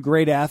all-time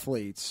great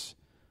athletes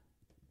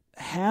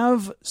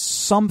have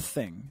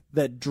something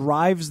that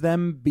drives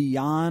them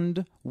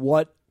beyond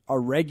what a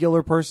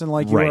regular person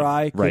like you or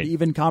I could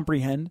even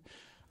comprehend.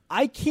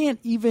 I can't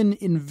even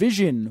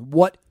envision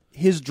what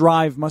his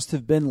drive must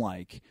have been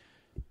like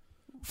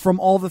from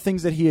all the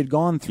things that he had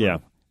gone through. Yeah.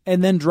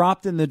 And then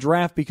dropped in the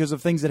draft because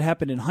of things that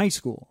happened in high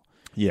school.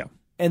 Yeah.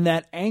 And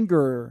that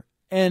anger.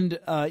 And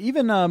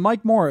even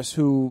Mike Morris,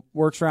 who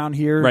works around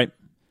here. Right.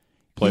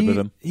 Played with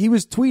him. He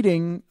was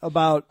tweeting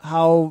about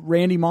how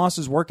Randy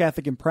Moss's work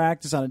ethic in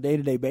practice on a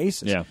day-to-day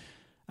basis. Yeah.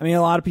 I mean,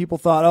 a lot of people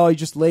thought, oh, he's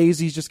just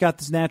lazy. He's just got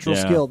this natural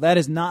skill. That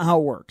is not how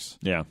it works.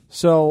 Yeah.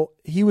 So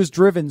he was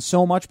driven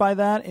so much by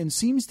that and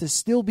seems to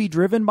still be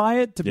driven by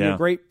it to be a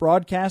great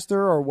broadcaster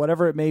or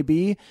whatever it may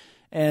be.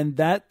 And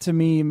that, to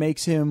me,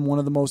 makes him one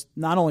of the most,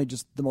 not only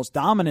just the most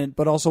dominant,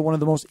 but also one of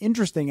the most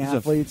interesting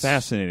athletes. He's a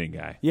fascinating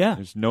guy. Yeah.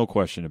 There's no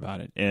question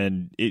about it.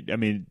 And,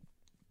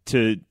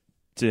 to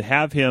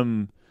have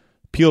him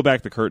peel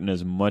back the curtain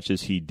as much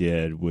as he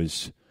did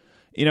was,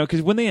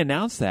 because when they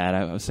announced that,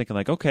 I was thinking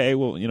like, okay,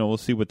 well, we'll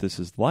see what this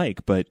is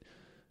like. But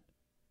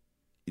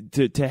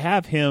to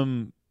have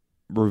him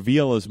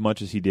reveal as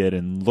much as he did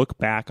and look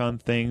back on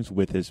things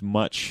with as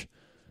much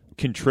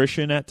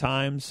contrition at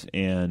times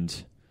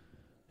and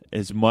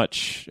as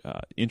much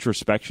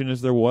introspection as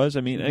there was.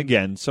 I mean,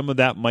 again, some of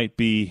that might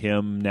be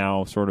him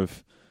now sort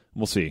of,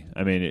 we'll see.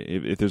 I mean,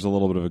 if there's a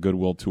little bit of a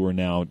goodwill tour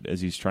now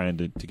as he's trying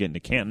to get into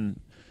Canton,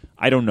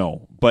 I don't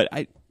know. But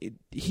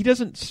he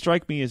doesn't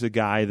strike me as a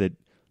guy that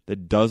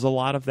does a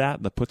lot of that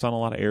puts on a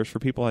lot of airs for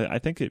people. I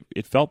think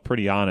it felt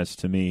pretty honest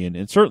to me.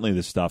 And certainly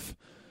the stuff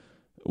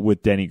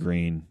with Denny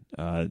Green,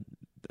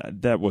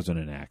 that wasn't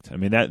an act. I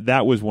mean,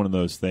 that was one of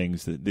those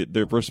things, that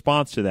the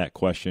response to that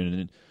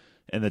question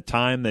and the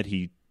time that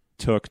he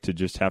took to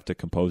just have to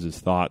compose his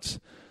thoughts.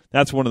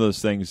 That's one of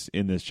those things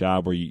in this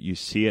job where you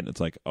see it and it's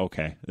like,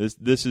 okay,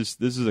 this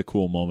is a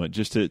cool moment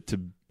just to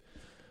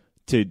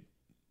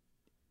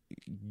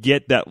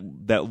get that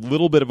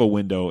little bit of a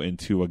window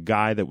into a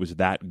guy that was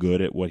that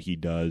good at what he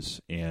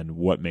does and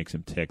what makes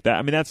him tick.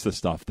 That's the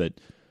stuff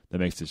that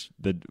makes this,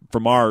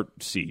 from our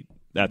seat,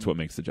 that's what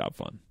makes the job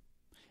fun.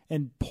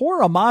 And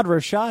poor Ahmad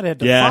Rashad had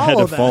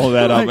to follow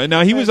that up. And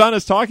now he was on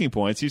his talking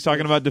points. He's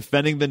talking about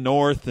defending the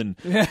North, and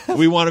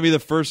we want to be the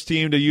first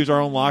team to use our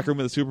own locker room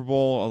at the Super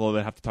Bowl, although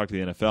they have to talk to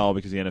the NFL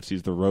because the NFC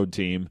is the road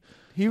team.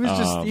 He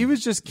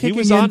was just kicking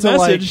into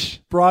like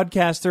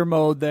broadcaster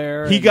mode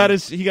there. He got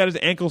his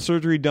ankle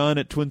surgery done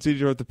at Twin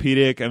Cities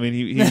Orthopedic. I mean,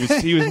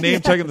 he was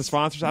name checking the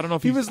sponsors. I don't know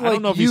if I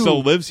don't know if he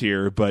still lives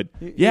here, but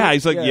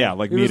he's like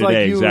like me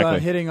today,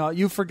 exactly. Hitting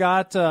you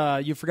forgot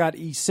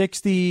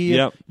E60.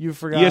 Yep. You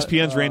forgot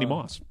ESPN's Randy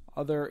Moss.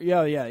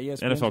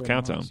 ESPN's NFL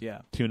Countdown. Moss,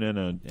 yeah. Tune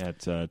in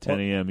at 10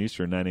 a.m.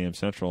 Eastern, 9 a.m.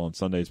 Central on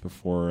Sundays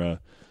before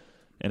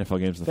NFL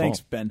games in the fall.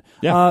 Thanks, Ben.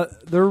 Yeah.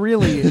 They're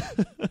really.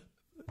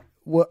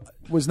 What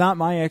was not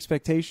my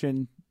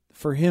expectation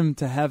for him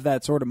to have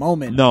that sort of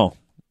moment. No,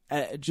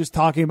 just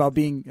talking about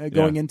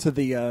going into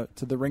the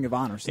Ring of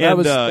Honor. So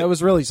and, that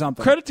was really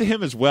something. Credit to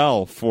him as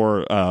well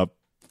for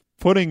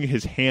putting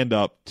his hand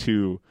up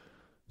to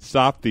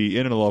stop the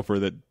interloper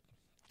that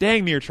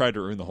dang near tried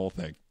to ruin the whole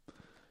thing.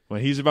 When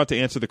he's about to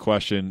answer the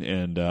question,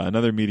 and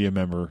another media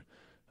member,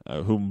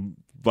 whom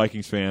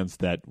Vikings fans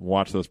that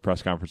watch those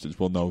press conferences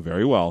will know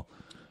very well,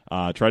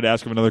 tried to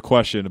ask him another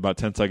question about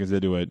 10 seconds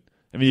into it.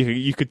 I mean,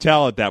 you could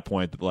tell at that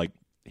point that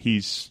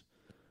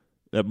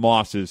that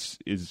Moss is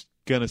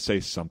gonna say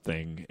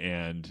something,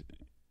 and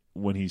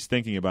when he's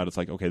thinking about it, it's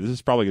like, okay, this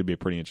is probably gonna be a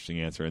pretty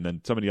interesting answer. And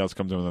then somebody else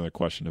comes in with another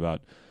question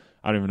about,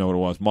 I don't even know what it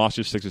was. Moss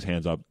just sticks his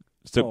hands up,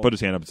 put his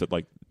hand up, and said,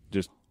 like,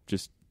 just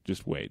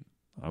wait.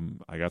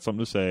 I got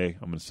something to say.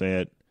 I'm gonna say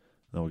it,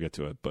 and then we'll get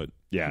to it. But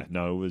yeah,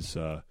 no,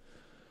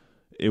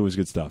 it was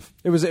good stuff.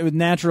 It was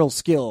natural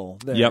skill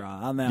there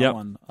on that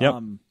one. Yep.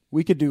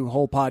 We could do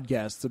whole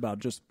podcasts about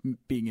just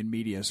being in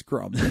media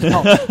scrums.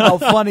 How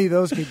funny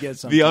those could get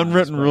sometimes. The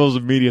unwritten rules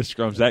of media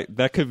scrums,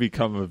 that could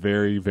become a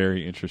very,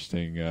 very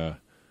interesting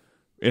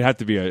it'd have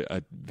to be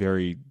a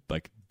very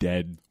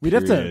dead We'd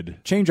period. have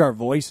to change our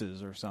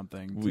voices or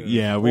something.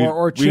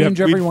 Or change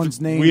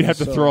everyone's name. We'd have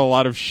to throw a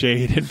lot of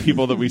shade at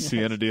people that we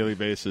see on a daily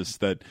basis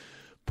that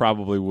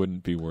probably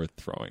wouldn't be worth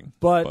throwing.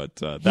 But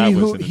that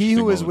was he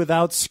who is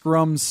without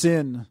scrum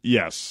sin.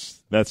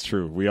 Yes, that's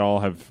true. We all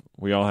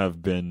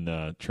have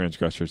been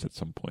transgressors at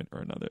some point or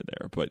another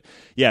there. But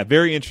yeah,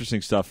 very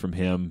interesting stuff from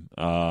him.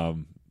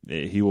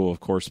 He will of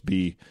course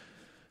be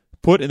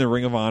put in the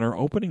Ring of Honor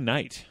opening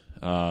night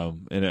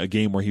in a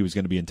game where he was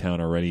going to be in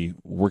town already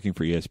working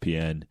for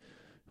ESPN.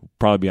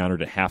 probably be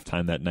honored at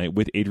halftime that night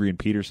with Adrian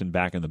Peterson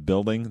back in the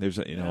building. There's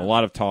a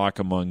lot of talk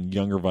among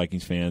younger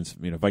Vikings fans,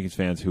 Vikings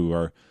fans who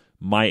are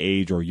my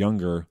age or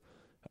younger,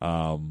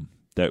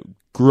 that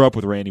grew up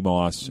with Randy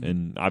Moss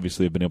and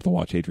obviously have been able to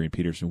watch Adrian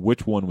Peterson.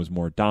 Which one was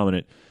more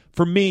dominant?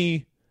 For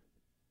me,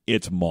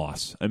 it's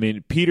Moss. I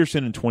mean,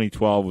 Peterson in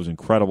 2012 was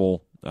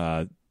incredible.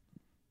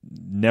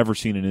 Never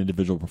seen an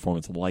individual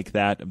performance like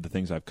that of the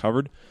things I've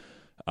covered.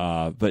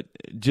 But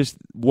just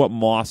what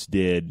Moss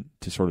did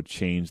to sort of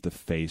change the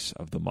face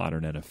of the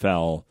modern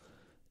NFL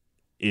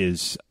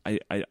is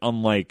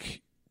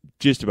unlike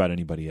just about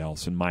anybody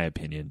else, in my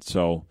opinion.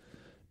 So,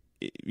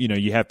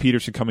 you have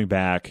Peterson coming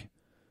back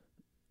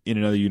in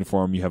another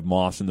uniform. You have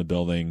Moss in the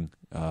building.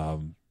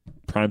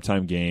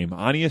 Primetime game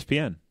on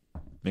ESPN.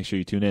 Make sure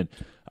you tune in.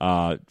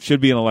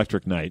 Should be an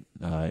electric night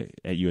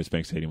at US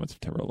Bank Stadium on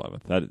September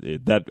 11th.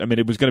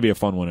 It was going to be a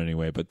fun one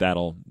anyway, but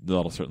that'll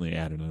certainly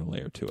add another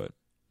layer to it.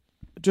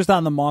 Just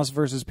on the Moss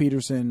versus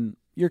Peterson,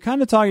 you're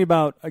kind of talking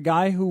about a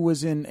guy who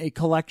was in a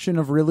collection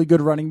of really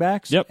good running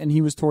backs, yep, and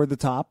he was toward the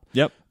top,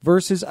 yep,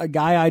 versus a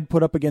guy I'd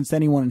put up against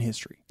anyone in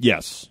history.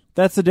 Yes.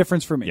 That's the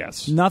difference for me.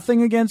 Yes.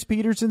 Nothing against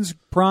Peterson's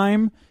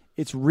prime.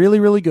 It's really,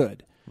 really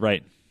good.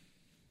 Right.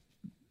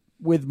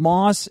 With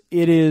Moss,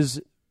 it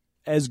is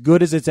as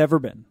good as it's ever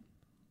been.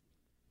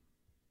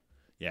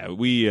 Yeah,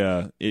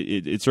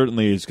 it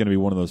certainly is going to be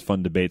one of those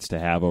fun debates to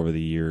have over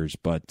the years,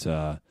 but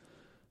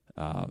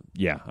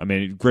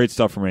great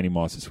stuff from Randy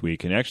Moss this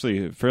week, and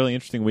actually a fairly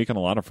interesting week on a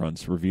lot of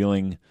fronts,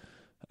 revealing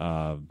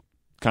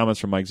comments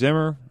from Mike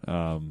Zimmer,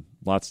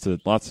 lots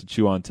to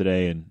chew on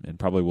today, and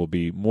probably will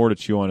be more to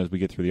chew on as we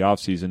get through the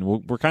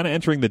offseason. We're kind of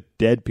entering the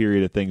dead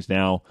period of things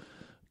now,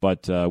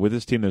 but with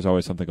this team, there's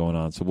always something going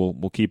on, so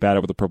we'll keep at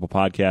it with the Purple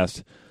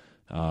Podcast.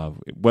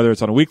 Whether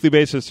it's on a weekly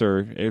basis or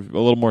a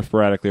little more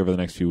sporadically over the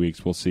next few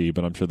weeks, we'll see.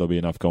 But I'm sure there'll be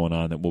enough going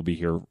on that we'll be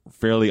here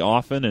fairly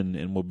often,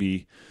 and we'll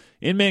be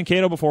in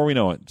Mankato before we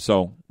know it.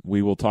 So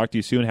we will talk to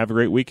you soon. Have a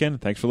great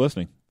weekend. Thanks for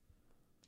listening.